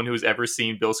everyone who's ever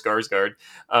seen Bill Skarsgård,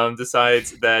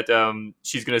 decides that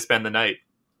she's going to spend the night,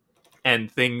 and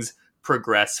things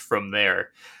progress from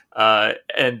there.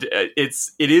 And it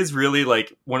is really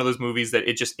like one of those movies that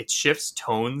it shifts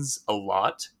tones a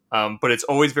lot, but it's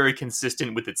always very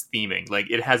consistent with its theming.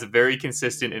 Like it has a very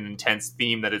consistent and intense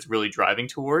theme that it's really driving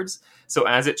towards. So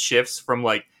as it shifts from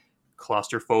like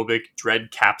claustrophobic dread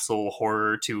capsule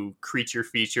horror to creature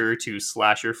feature to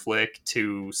slasher flick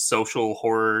to social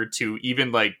horror to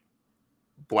even like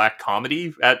black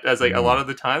comedy as like a lot of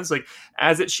the times, like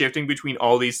as it's shifting between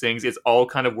all these things, it's all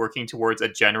kind of working towards a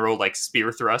general like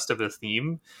spear thrust of the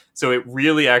theme. So it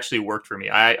really actually worked for me.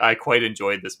 I quite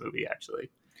enjoyed this movie,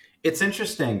 actually. It's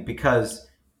interesting because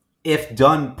if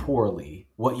done poorly,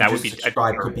 what you just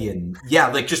described could be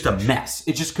just a mess.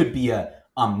 It just could be a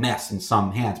mess in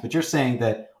some hands. But you're saying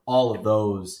that all of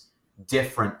those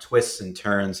different twists and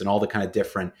turns and all the kind of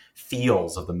different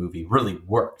feels of the movie really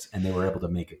worked, and they were able to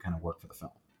make it kind of work for the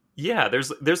film. Yeah,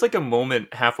 there's like a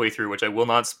moment halfway through, which I will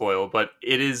not spoil, but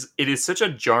it is such a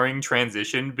jarring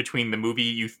transition between the movie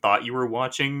you thought you were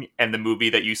watching and the movie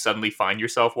that you suddenly find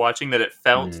yourself watching, that it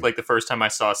felt like the first time I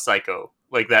saw Psycho,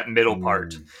 like that middle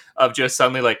part of just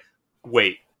suddenly like,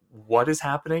 wait, what is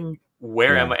happening?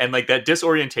 Where am I? And like that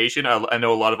disorientation, I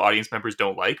know a lot of audience members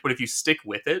don't like, but if you stick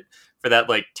with it for that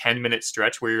like 10-minute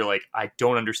stretch where you're like, I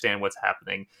don't understand what's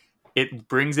happening, it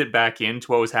brings it back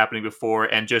into what was happening before,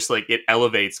 and just like it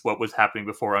elevates what was happening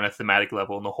before on a thematic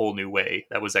level in a whole new way.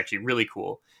 That was actually really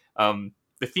cool. The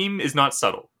theme is not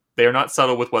subtle. They are not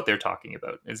subtle with what they're talking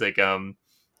about. It's like,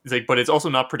 but it's also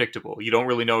not predictable. You don't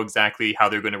really know exactly how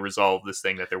they're going to resolve this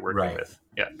thing that they're working with.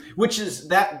 Yeah. Which is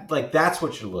that's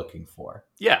what you're looking for.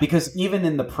 Yeah. Because even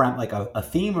in the like a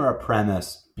theme or a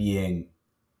premise being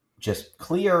just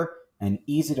clear and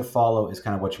easy to follow is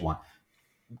kind of what you want.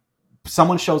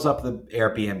 Someone shows up at the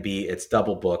Airbnb, it's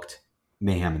double booked,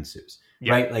 mayhem ensues.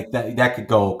 Yeah. Right? Like that could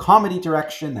go comedy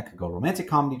direction, that could go romantic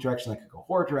comedy direction, that could go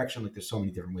horror direction. Like there's so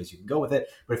many different ways you can go with it.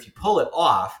 But if you pull it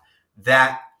off,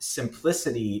 that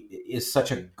simplicity is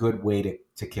such a good way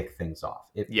to kick things off.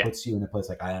 It puts you in a place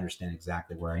like, I understand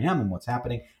exactly where I am and what's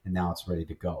happening, and now it's ready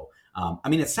to go. I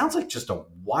mean, it sounds like just a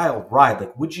wild ride.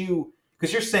 Like, would you,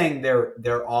 because you're saying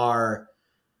there are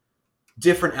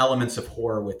different elements of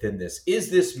horror within this. Is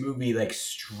this movie like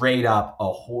straight up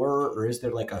a horror, or is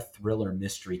there like a thriller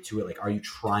mystery to it? Like, are you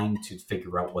trying to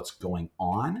figure out what's going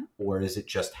on, or is it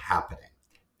just happening?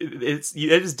 It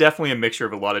is definitely a mixture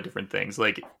of a lot of different things.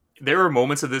 Like, there are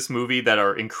moments of this movie that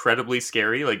are incredibly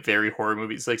scary, like very horror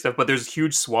movies like stuff, but there's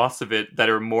huge swaths of it that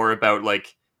are more about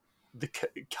like the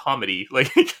comedy,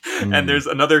 like, and there's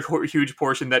another huge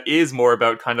portion that is more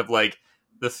about kind of like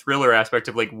the thriller aspect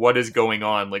of like what is going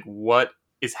on, like what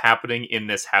is happening in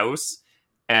this house,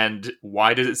 and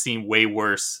why does it seem way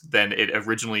worse than it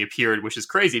originally appeared, which is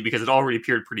crazy because it already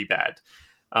appeared pretty bad.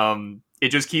 It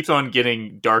just keeps on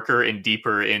getting darker and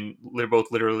deeper in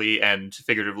both literally and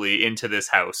figuratively into this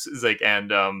house. It's like,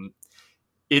 and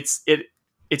it's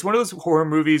one of those horror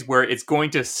movies where it's going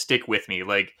to stick with me.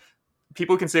 Like,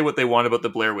 people can say what they want about the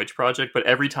Blair Witch Project, but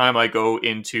every time I go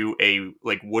into a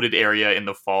like wooded area in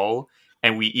the fall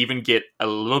and we even get a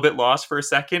little bit lost for a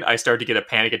second, I start to get a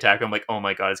panic attack. I'm like, oh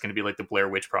my God, it's going to be like the Blair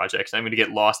Witch Project. I'm going to get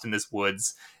lost in this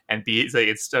woods and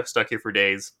it's stuck here for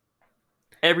days.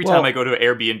 Every time I go to an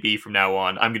Airbnb from now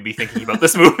on, I'm going to be thinking about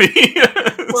this movie.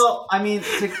 Well, I mean,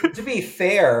 to be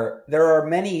fair, there are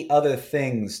many other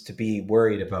things to be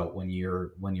worried about when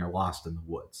you're lost in the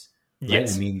woods. Right?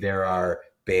 Yes. I mean, there are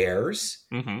bears.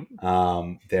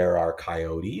 Mm-hmm. There are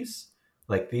coyotes.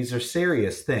 Like, these are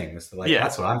serious things. Like, Yeah.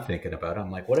 that's what I'm thinking about. I'm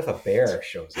like, what if a bear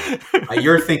shows up?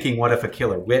 You're thinking, what if a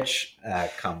killer witch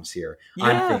comes here? Yeah.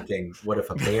 I'm thinking, what if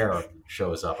a bear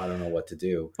shows up? I don't know what to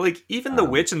do. Like, even the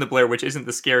witch in the Blair Witch isn't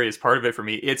the scariest part of it for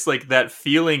me. It's like that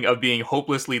feeling of being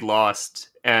hopelessly lost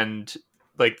and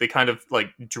like the kind of like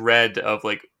dread of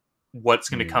like what's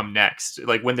going to come next.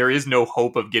 Like when there is no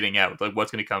hope of getting out, like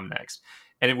what's going to come next.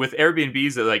 And with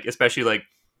Airbnbs, like especially like,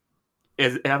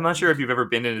 I'm not sure if you've ever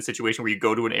been in a situation where you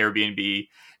go to an Airbnb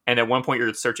and at one point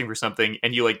you're searching for something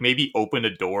and you like maybe open a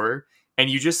door and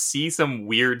you just see some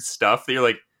weird stuff that you're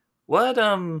like, what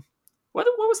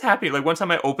was happening? Like one time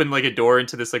I opened like a door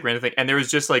into this like random thing and there was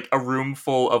just like a room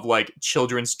full of like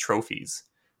children's trophies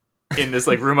in this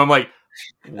like room. I'm like,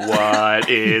 what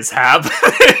is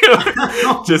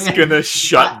happening? Just gonna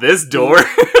shut this door.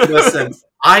 Listen,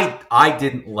 I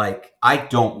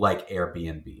don't like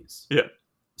Airbnbs. Yeah.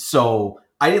 So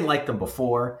I didn't like them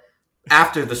before.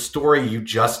 After the story you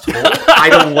just told, I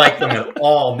don't like them at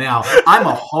all now. I'm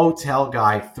a hotel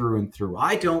guy through and through.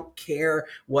 I don't care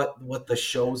what the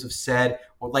shows have said,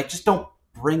 or like just don't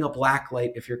bring a black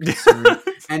light if you're concerned.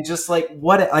 And just like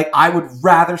I would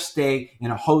rather stay in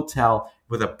a hotel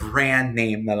with a brand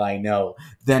name that I know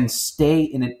than stay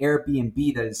in an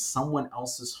Airbnb that is someone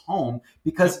else's home.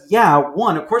 Because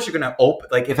one, of course you're going to open,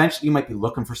 like eventually you might be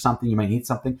looking for something, you might need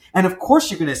something. And of course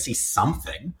you're going to see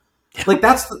something. Like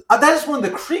that is one of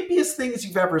the creepiest things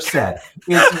you've ever said.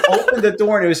 Is you opened the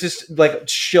door and it was just like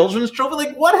children's trophy.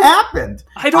 Like what happened?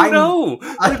 I don't know.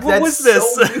 Like what was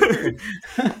this? So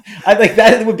I like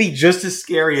that. It would be just as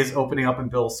scary as opening up in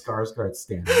Bill Skarsgård's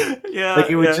stand. Yeah, like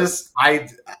it would just. I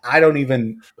don't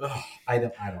even. I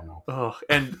don't know. Oh,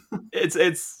 and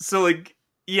it's so like.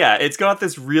 Yeah, it's got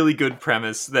this really good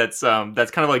premise that's kind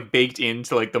of like baked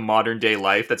into like the modern day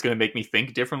life that's going to make me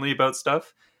think differently about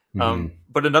stuff.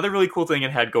 But another really cool thing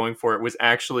it had going for it was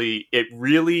actually it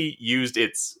really used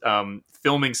its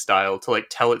filming style to like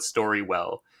tell its story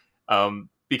well.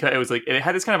 Because it was like it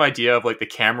had this kind of idea of like the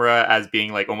camera as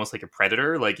being like almost like a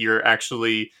predator. Like you're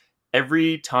actually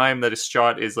every time that a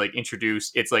shot is like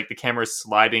introduced, it's like the camera is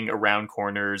sliding around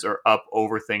corners or up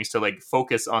over things to like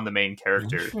focus on the main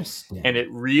character, and it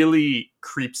really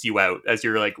creeps you out as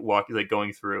you're like walking, like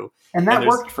going through. And that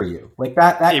worked for you, like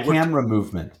that camera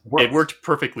movement. It worked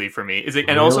perfectly for me.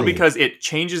 And also because it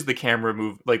changes the camera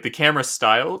move, like the camera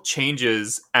style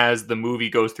changes as the movie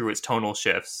goes through its tonal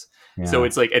shifts. Yeah. So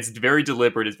it's like it's very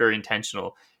deliberate. It's very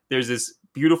intentional. There's this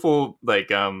beautiful like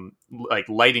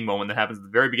lighting moment that happens at the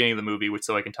very beginning of the movie, which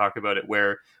so I can talk about it,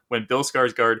 where when Bill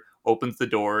Skarsgård opens the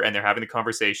door and they're having the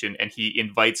conversation and he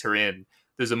invites her in,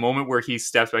 there's a moment where he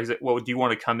steps back. He's like, well, do you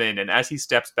want to come in? And as he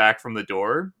steps back from the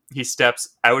door, he steps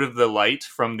out of the light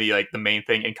from the like the main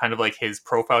thing and kind of like his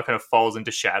profile kind of falls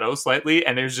into shadow slightly.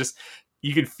 And there's just,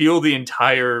 you can feel the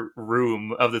entire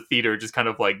room of the theater just kind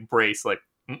of like brace, like,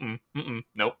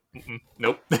 nope,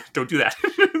 don't do that.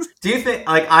 Do you think,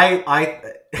 like,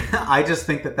 I just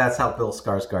think that that's how Bill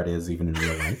Skarsgård is even in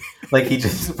real life. Like, he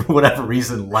just, for whatever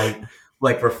reason, light,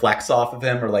 like, reflects off of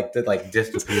him or, like,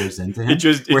 disappears into him. It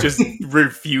just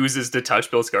refuses to touch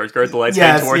Bill Skarsgård. The light's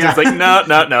heading towards him. It's like,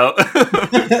 no.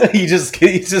 He's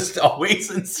just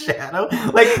always in shadow.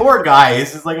 Like, poor guy.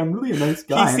 He's just like, I'm really a nice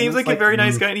guy. He seems like a very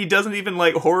nice guy, and he doesn't even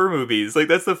like horror movies. Like,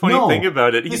 that's the funny thing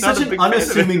about it. He's such an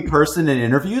unassuming person in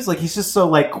interviews. Like, he's just so,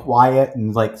 like, quiet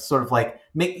and, like, sort of, like,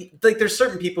 there's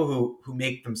certain people who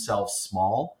make themselves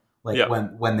small. Like,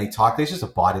 when they talk, there's just a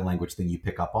body language thing you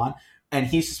pick up on. And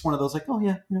he's just one of those like, oh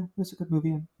yeah, it's a good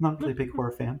movie. I'm not really a big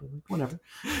horror fan, but like whatever.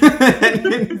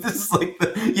 And this is like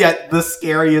the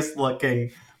scariest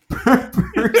looking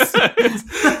person.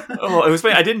 Oh, it was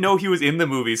funny. I didn't know he was in the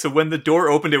movie, so when the door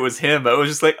opened, it was him. I was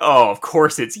just like, oh, of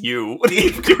course it's you. What are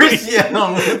you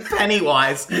doing?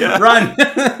 Pennywise, run.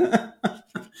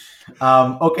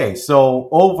 Okay, so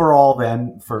overall,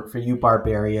 then for you,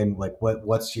 Barbarian, like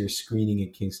what's your screening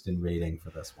in Kingston rating for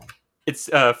this one? It's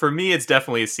for me, it's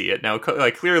definitely a see it. Now,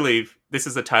 like clearly, this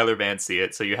is a Tyler Vance see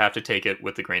it, so you have to take it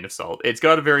with a grain of salt. It's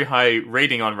got a very high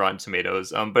rating on Rotten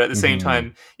Tomatoes, but at the same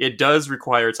time, it does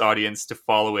require its audience to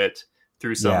follow it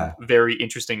through some very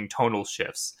interesting tonal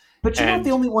shifts. But you're not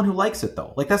the only one who likes it,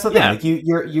 though. Like that's the thing. Like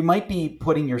you might be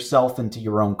putting yourself into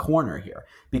your own corner here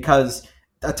because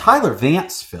a Tyler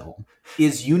Vance film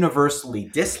is universally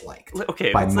disliked.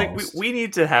 Okay, by it's most. Like we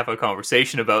need to have a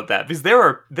conversation about that because there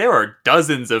are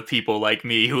dozens of people like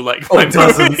me who like my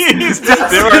movies.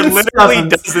 There are literally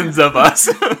dozens of us.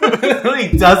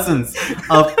 Literally dozens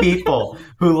of people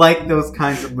who like those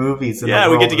kinds of movies. Yeah,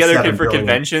 we get together for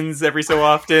conventions every so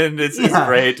often. It's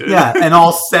great. Yeah, and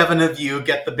all 7 of you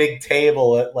get the big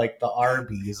table at like the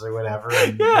Arby's or whatever.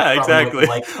 Yeah, exactly.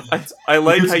 I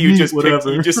like how you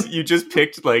just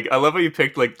picked like, I love how you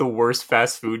picked like the worst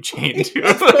fast food chain too.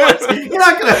 You're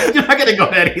not gonna go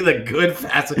to any of the good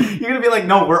fast food. You're gonna be like,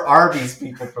 no, we're Arby's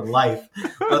people for life.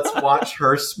 Let's watch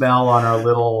her smell on our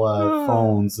little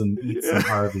phones and eat some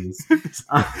Arby's.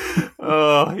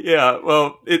 Oh yeah, well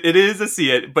it is a see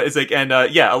it, but it's like, and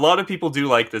yeah, a lot of people do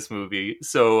like this movie.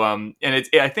 So and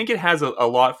I think it has a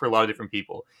lot for a lot of different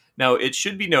people. Now it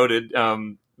should be noted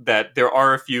that there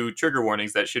are a few trigger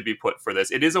warnings that should be put for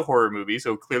this. It is a horror movie,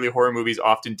 so clearly horror movies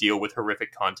often deal with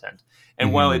horrific content.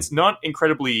 And while it's not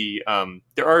incredibly,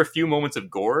 there are a few moments of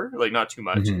gore, like not too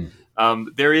much.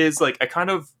 There is like a kind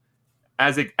of,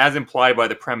 as implied by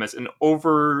the premise, an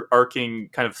overarching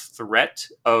kind of threat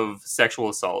of sexual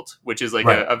assault, which is like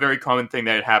a very common thing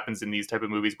that happens in these type of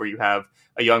movies where you have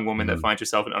a young woman that finds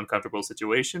herself in an uncomfortable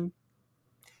situation.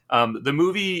 The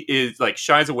movie is like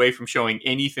shies away from showing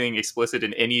anything explicit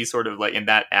in any sort of like in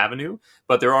that avenue,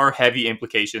 but there are heavy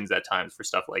implications at times for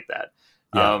stuff like that.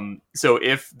 Yeah. So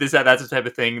if that's the type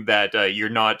of thing that you're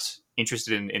not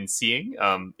interested in seeing,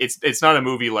 it's not a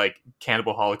movie like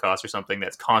Cannibal Holocaust or something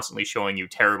that's constantly showing you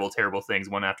terrible things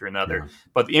one after another,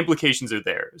 but the implications are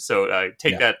there. So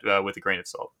take that with a grain of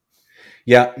salt.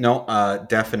 Yeah, no,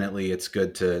 definitely. It's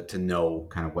good to know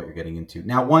kind of what you're getting into.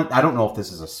 Now, I don't know if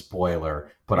this is a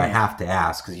spoiler, but I have to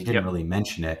ask because you didn't really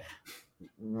mention it.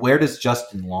 Where does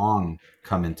Justin Long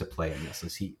come into play in this?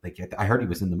 Is he like? I heard he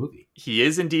was in the movie. He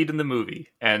is indeed in the movie,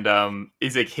 and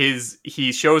is like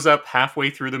he shows up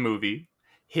halfway through the movie.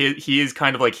 He is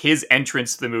kind of like his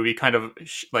entrance to the movie kind of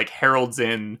like heralds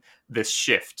in this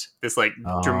shift, this like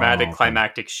dramatic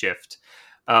climactic shift.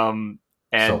 And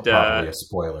so probably a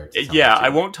spoiler. Yeah, I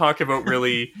won't talk about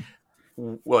really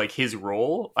like his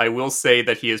role. I will say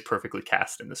that he is perfectly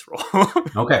cast in this role.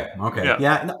 Okay.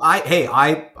 Yeah. No,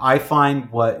 I find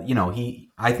what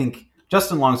I think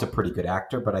Justin Long's a pretty good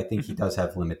actor, but I think he does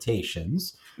have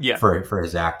limitations for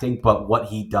his acting. But what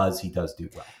he does do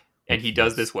well, and he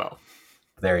does this well.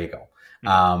 There you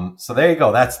go. So there you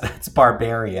go. That's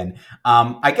Barbarian.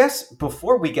 I guess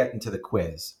before we get into the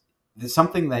quiz, there's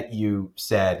something that you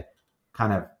said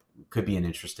kind of could be an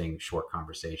interesting short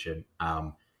conversation.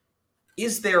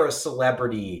 Is there a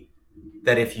celebrity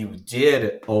that if you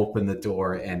did open the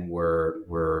door and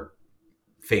were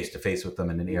face to face with them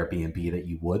in an Airbnb that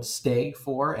you would stay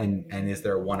for? And is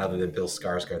there one other than Bill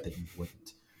Skarsgård that you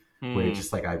wouldn't? Where you're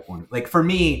just like, I want, like for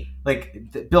me, like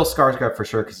Bill Skarsgård for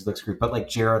sure because he looks great, but like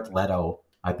Jared Leto,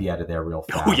 I'd be out of there real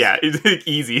fast. Oh yeah, it's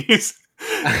easy.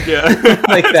 Yeah,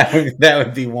 like that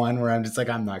would be one where I'm just like,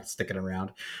 I'm not sticking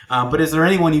around. But is there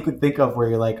anyone you could think of where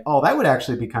you're like, oh, that would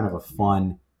actually be kind of a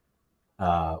fun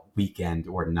weekend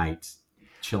or night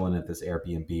chilling at this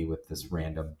Airbnb with this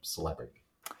random celebrity?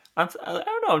 I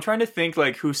don't know. I'm trying to think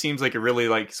like who seems like a really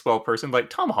like swell person. Like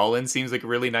Tom Holland seems like a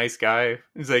really nice guy.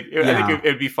 It's like I think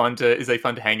it'd be fun to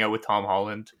hang out with Tom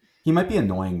Holland. He might be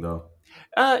annoying though.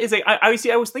 Is like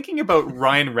I was thinking about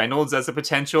Ryan Reynolds as a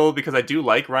potential because I do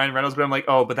like Ryan Reynolds, but I'm like,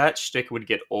 oh, but that shtick would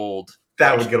get old.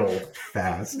 That would get old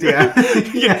fast. Yeah.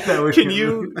 That would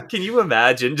can you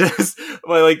imagine just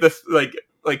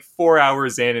like 4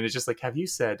 hours in and it's just like, have you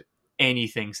said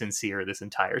anything sincere this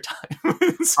entire time?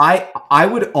 I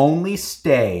would only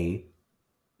stay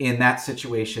in that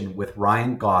situation with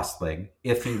Ryan Gosling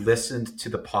if he listened to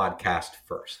the podcast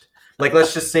first. Like,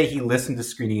 let's just say he listened to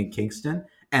Screening in Kingston.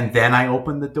 And then I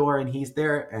opened the door and he's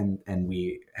there and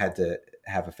we had to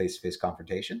have a face-to-face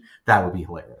confrontation. That would be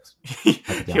hilarious. He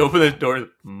opened the door,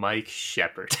 Mike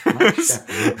Shepherd.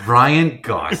 Ryan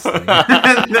Gosling.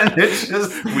 And then it's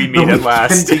just we meet at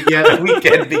last. The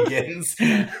weekend begins.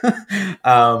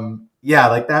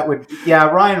 Like that would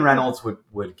Ryan Reynolds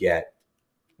would get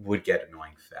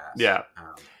annoying fast.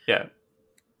 Yeah.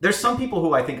 There's some people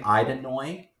who I think I'd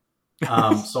annoy.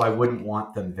 So I wouldn't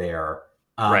want them there.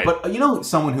 Right. But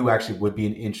someone who actually would be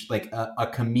a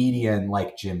comedian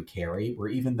like Jim Carrey, where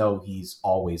even though he's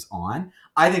always on,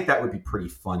 I think that would be pretty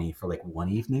funny for like one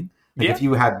evening. Like if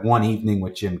you had one evening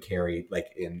with Jim Carrey,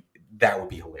 that would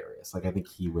be hilarious. Like I think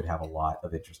he would have a lot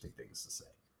of interesting things to say.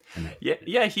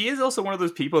 Yeah. He is also one of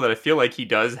those people that I feel like he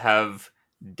does have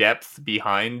depth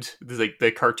behind like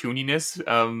the cartooniness.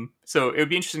 So it would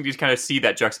be interesting to just kind of see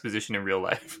that juxtaposition in real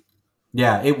life.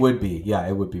 Yeah, it would be. Yeah,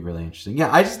 it would be really interesting. Yeah,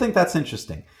 I just think that's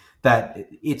interesting. That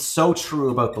it's so true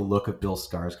about the look of Bill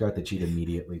Skarsgård that you'd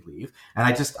immediately leave. And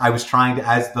I was trying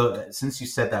to, since you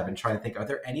said that, I've been trying to think, are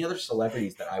there any other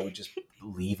celebrities that I would just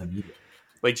leave immediately?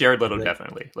 Like Jared Leto,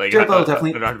 definitely. Like Jared Leto,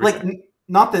 definitely. 100%. Like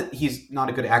not that he's not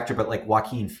a good actor, but like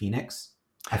Joaquin Phoenix.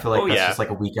 I feel like that's just like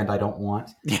a weekend I don't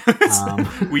want.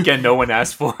 Weekend no one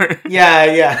asked for.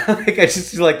 yeah. Like I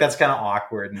just feel like that's kind of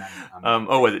awkward. And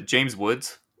was it James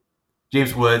Woods?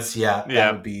 James Woods, yeah,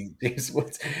 that would be James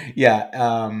Woods.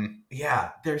 Yeah,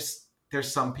 There's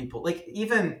some people like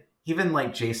even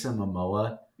like Jason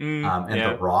Momoa and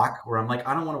The Rock, where I'm like,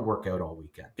 I don't want to work out all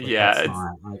weekend. Like, that's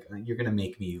not, like, you're gonna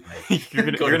make me like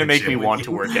you're gonna make me want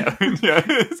to work out. I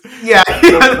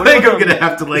think I'm gonna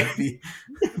have to like be.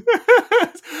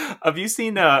 Have you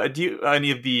seen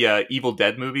any of the Evil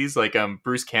Dead movies? Like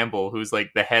Bruce Campbell, who's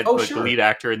like the head, the lead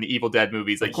actor in the Evil Dead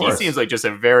movies. Like he seems like just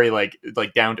a very like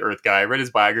down to earth guy. I read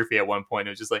his biography at one point.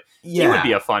 It was just like he would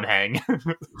be a fun hang.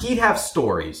 He'd have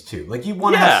stories too. Like you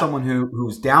want to have someone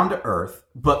who's down to earth,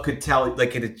 but could tell you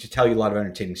a lot of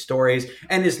entertaining stories,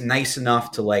 and is nice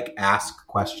enough to like ask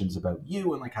questions about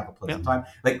you and like have a pleasant time.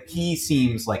 Like he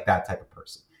seems like that type of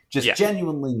person. Just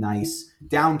genuinely nice,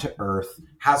 down to earth,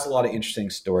 has a lot of interesting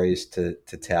stories to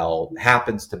tell,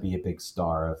 happens to be a big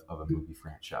star of a movie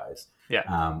franchise.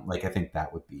 Yeah. Like I think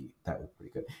that would be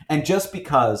pretty good. And just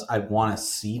because I want to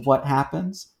see what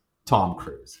happens, Tom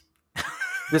Cruise.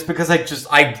 Just because I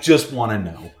just want to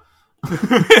know.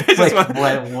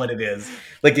 Like what it is.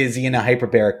 Like, is he in a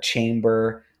hyperbaric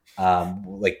chamber?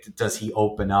 Like, does he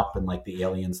open up and like the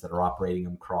aliens that are operating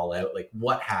him crawl out? Like,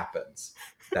 what happens?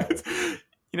 That would be...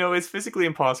 it's physically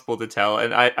impossible to tell,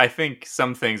 and I think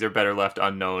some things are better left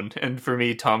unknown. And for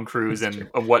me, Tom Cruise and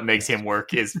what makes him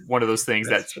work is one of those things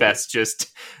that's best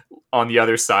just on the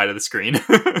other side of the screen.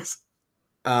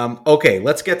 Okay,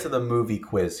 let's get to the movie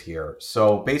quiz here.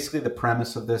 So basically the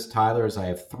premise of this, Tyler, is I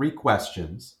have 3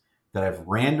 questions that I've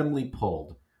randomly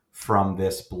pulled from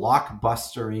this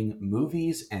blockbustering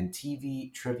movies and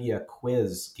TV trivia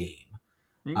quiz game.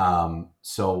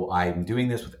 So I'm doing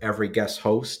this with every guest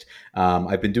host.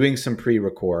 I've been doing some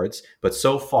pre-records, but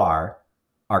so far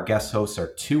our guest hosts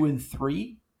are 2 and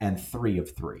 3 and 3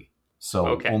 of 3.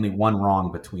 So only one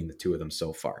wrong between the 2 of them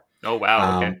so far. Oh,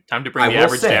 wow. Okay. Time to bring the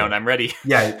average down. I'm ready.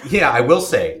 Yeah, I will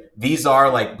say these are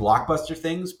like blockbuster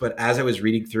things, but as I was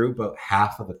reading through, about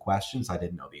half of the questions I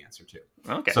didn't know the answer to.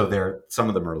 Okay. So some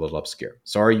of them are a little obscure.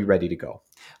 So are you ready to go?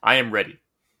 I am ready.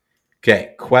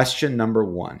 Okay, question number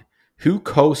 1. Who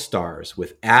co-stars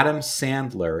with Adam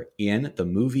Sandler in the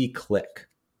movie Click?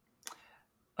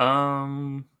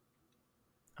 Who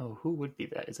would be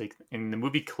that? It's like in the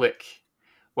movie Click.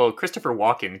 Well, Christopher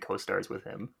Walken co-stars with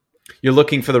him. You're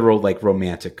looking for the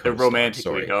romantic co-star. The romantic.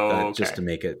 Okay. Just to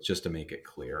make it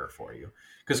clearer for you,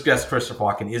 because yes, Christopher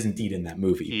Walken is indeed in that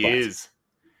movie. He is.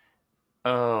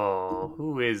 Oh,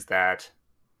 who is that?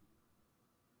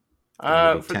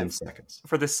 10 seconds.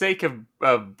 For the sake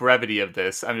of brevity of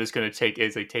this, I'm just going to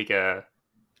take a.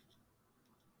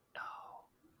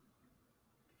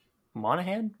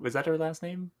 Monahan? Was that her last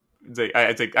name?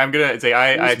 I'm gonna say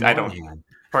I don't.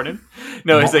 Pardon?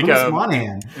 No, it's like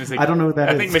Monahan. Like, I don't know who that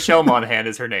is. I think Michelle Monahan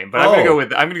is her name, but I'm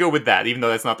gonna go with that, even though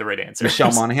that's not the right answer.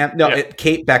 Michelle Monahan? No,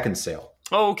 Kate Beckinsale.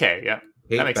 Oh, okay, yeah.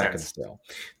 That makes sense.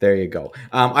 There you go.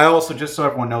 I also, just so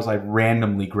everyone knows, I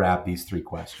randomly grabbed these 3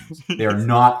 questions. They are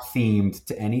not themed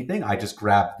to anything. I just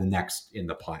grabbed the next in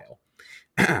the pile.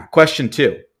 Question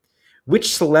 2.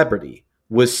 Which celebrity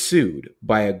was sued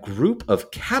by a group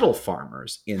of cattle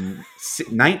farmers in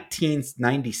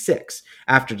 1996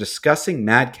 after discussing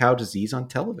mad cow disease on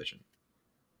television?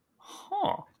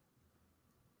 Huh.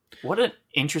 What an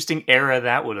interesting era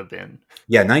that would have been.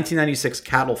 Yeah, 1996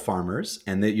 cattle farmers,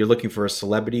 and you're looking for a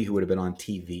celebrity who would have been on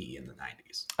TV in the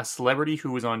 90s. A celebrity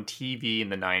who was on TV in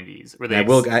the 90s. Were they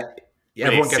everyone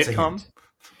gets a hint.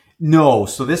 No,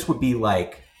 so this would be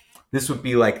like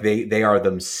they are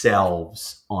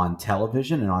themselves on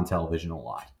television, and on television a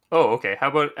lot. Oh, okay. How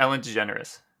about Ellen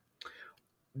DeGeneres?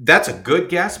 That's a good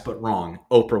guess, but wrong.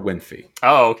 Oprah Winfrey.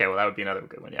 Oh, okay. Well, that would be another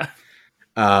good one, yeah.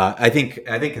 I think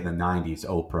in the 90s,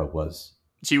 Oprah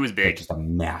she was big, just a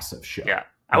massive show. Yeah,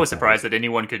 I was surprised that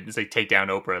anyone could take down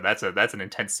Oprah. That's an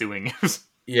intense suing.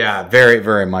 Yeah, very,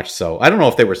 very much so. I don't know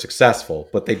if they were successful,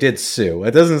 but they did sue.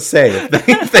 It doesn't say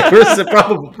if they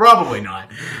were probably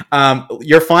not.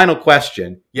 Your final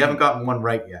question. You haven't gotten one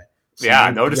right yet. So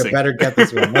I'm noticing. You better get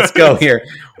this one. Let's go here.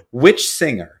 Which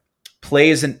singer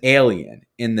plays an alien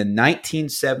in the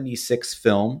 1976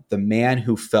 film The Man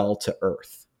Who Fell to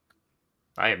Earth?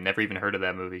 I have never even heard of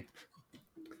that movie.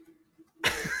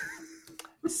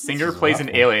 Singer plays an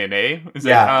alien, eh?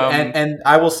 And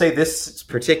I will say this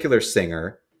particular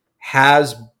singer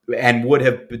has and would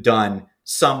have done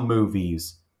some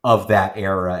movies of that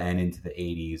era and into the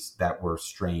 80s that were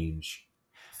strange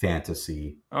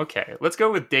fantasy. Okay, let's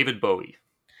go with David Bowie.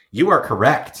 You are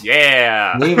correct.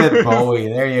 Yeah. David Bowie.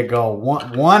 There you go.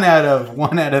 One out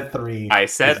of 3. I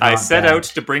set out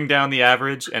to bring down the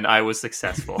average, and I was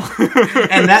successful.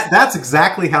 And that's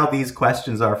exactly how these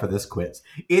questions are for this quiz.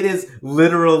 It is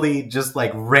literally just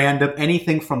like random,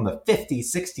 anything from the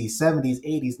 50s, 60s, 70s,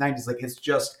 80s, 90s. Like, it's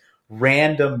just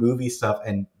random movie stuff.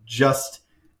 And just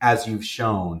as you've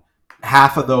shown,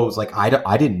 half of those, like,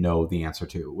 I didn't know the answer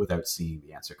to without seeing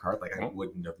the answer card. Like, I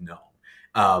wouldn't have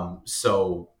known.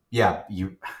 So yeah,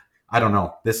 I don't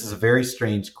know. This is a very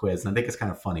strange quiz, and I think it's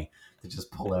kind of funny to just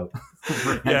pull out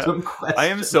random questions. I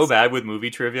am so bad with movie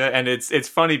trivia, and it's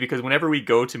funny because whenever we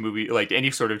go to movie, like any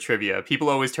sort of trivia, people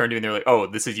always turn to me and they're like, "Oh,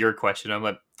 this is your question." I'm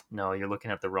like, "No, you're looking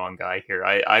at the wrong guy here.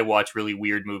 I watch really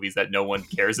weird movies that no one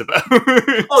cares about."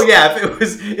 Oh yeah,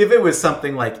 if it was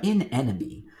something like In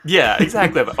Enemy. Yeah,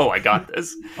 exactly. Oh, I got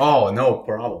this. Oh, no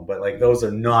problem. But like,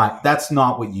 that's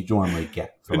not what you normally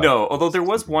get. No, although there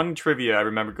was one trivia I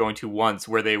remember going to once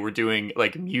where they were doing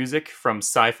like music from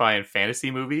sci-fi and fantasy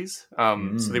movies.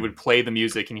 So they would play the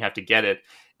music and you have to get it.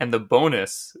 And the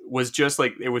bonus was just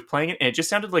like, it was playing it and it just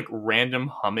sounded like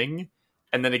random humming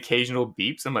and then occasional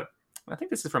beeps. I'm like, I think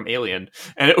this is from Alien.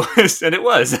 And it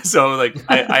was. So like,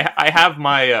 I have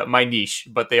my niche,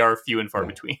 but they are few and far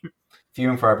between. Few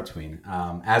and far between.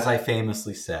 As I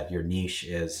famously said, your niche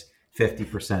is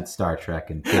 50% Star Trek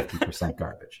and 50%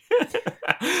 garbage.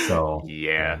 So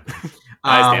yeah,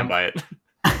 I stand by it.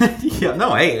 Yeah,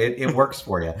 no, hey, it works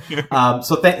for you.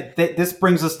 So this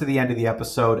brings us to the end of the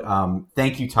episode.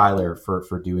 Thank you, Tyler,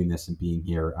 for doing this and being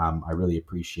here. I really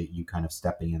appreciate you kind of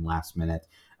stepping in last minute.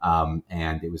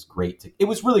 And it was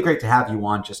really great to have you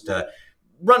on, just a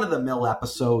run-of-the-mill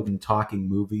episode and talking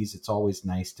movies. It's always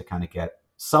nice to kind of get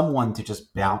someone to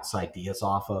just bounce ideas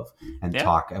off of and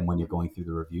talk, and when you're going through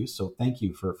the reviews. So thank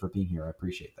you for being here. I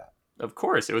appreciate that. Of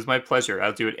course, it was my pleasure.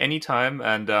 I'll do it anytime.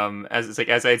 And as I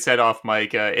had said off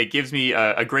mic, it gives me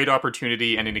a great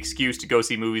opportunity and an excuse to go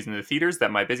see movies in the theaters that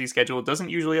my busy schedule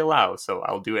doesn't usually allow. So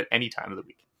I'll do it any time of the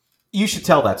week. You should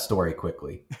tell that story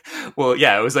quickly. Well,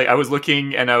 yeah, it was like I was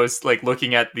looking at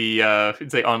the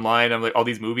it's like online. I'm like, all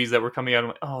these movies that were coming out. I'm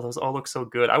like, oh, those all look so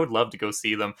good. I would love to go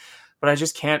see them, but I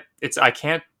just can't. I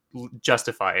can't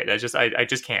justify it. I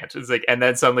just can't. It's like, and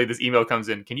then suddenly this email comes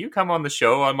in. Can you come on the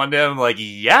show on Monday? I'm like,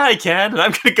 yeah, I can, and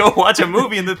I'm gonna go watch a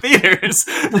movie in the theaters.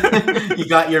 You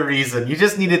got your reason. You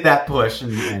just needed that push,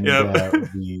 and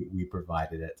we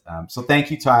provided it. So thank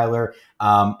you, Tyler.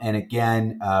 And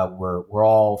again, we're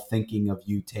all thinking of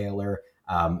you, Taylor.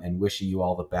 And wishing you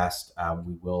all the best.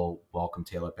 We will welcome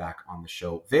Taylor back on the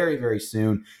show very, very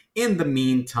soon. In the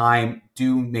meantime,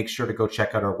 do make sure to go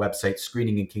check out our website,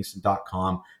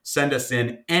 screeninginkingston.com. Send us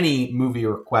in any movie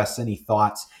requests, any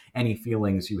thoughts, any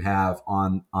feelings you have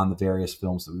on the various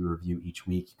films that we review each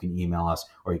week. You can email us,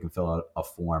 or you can fill out a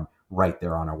form right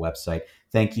there on our website.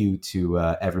 Thank you to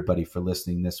everybody for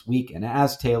listening this week. And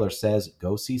as Taylor says,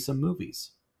 go see some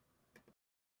movies.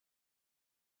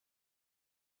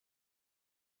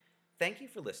 Thank you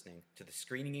for listening to the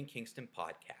Screening in Kingston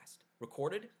podcast,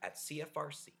 recorded at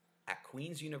CFRC at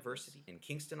Queen's University in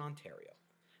Kingston, Ontario.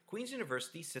 Queen's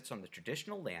University sits on the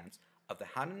traditional lands of the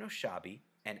Haudenosaunee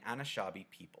and Anishinaabe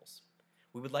peoples.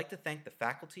 We would like to thank the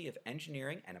Faculty of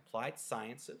Engineering and Applied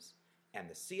Sciences and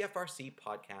the CFRC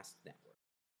Podcast Network.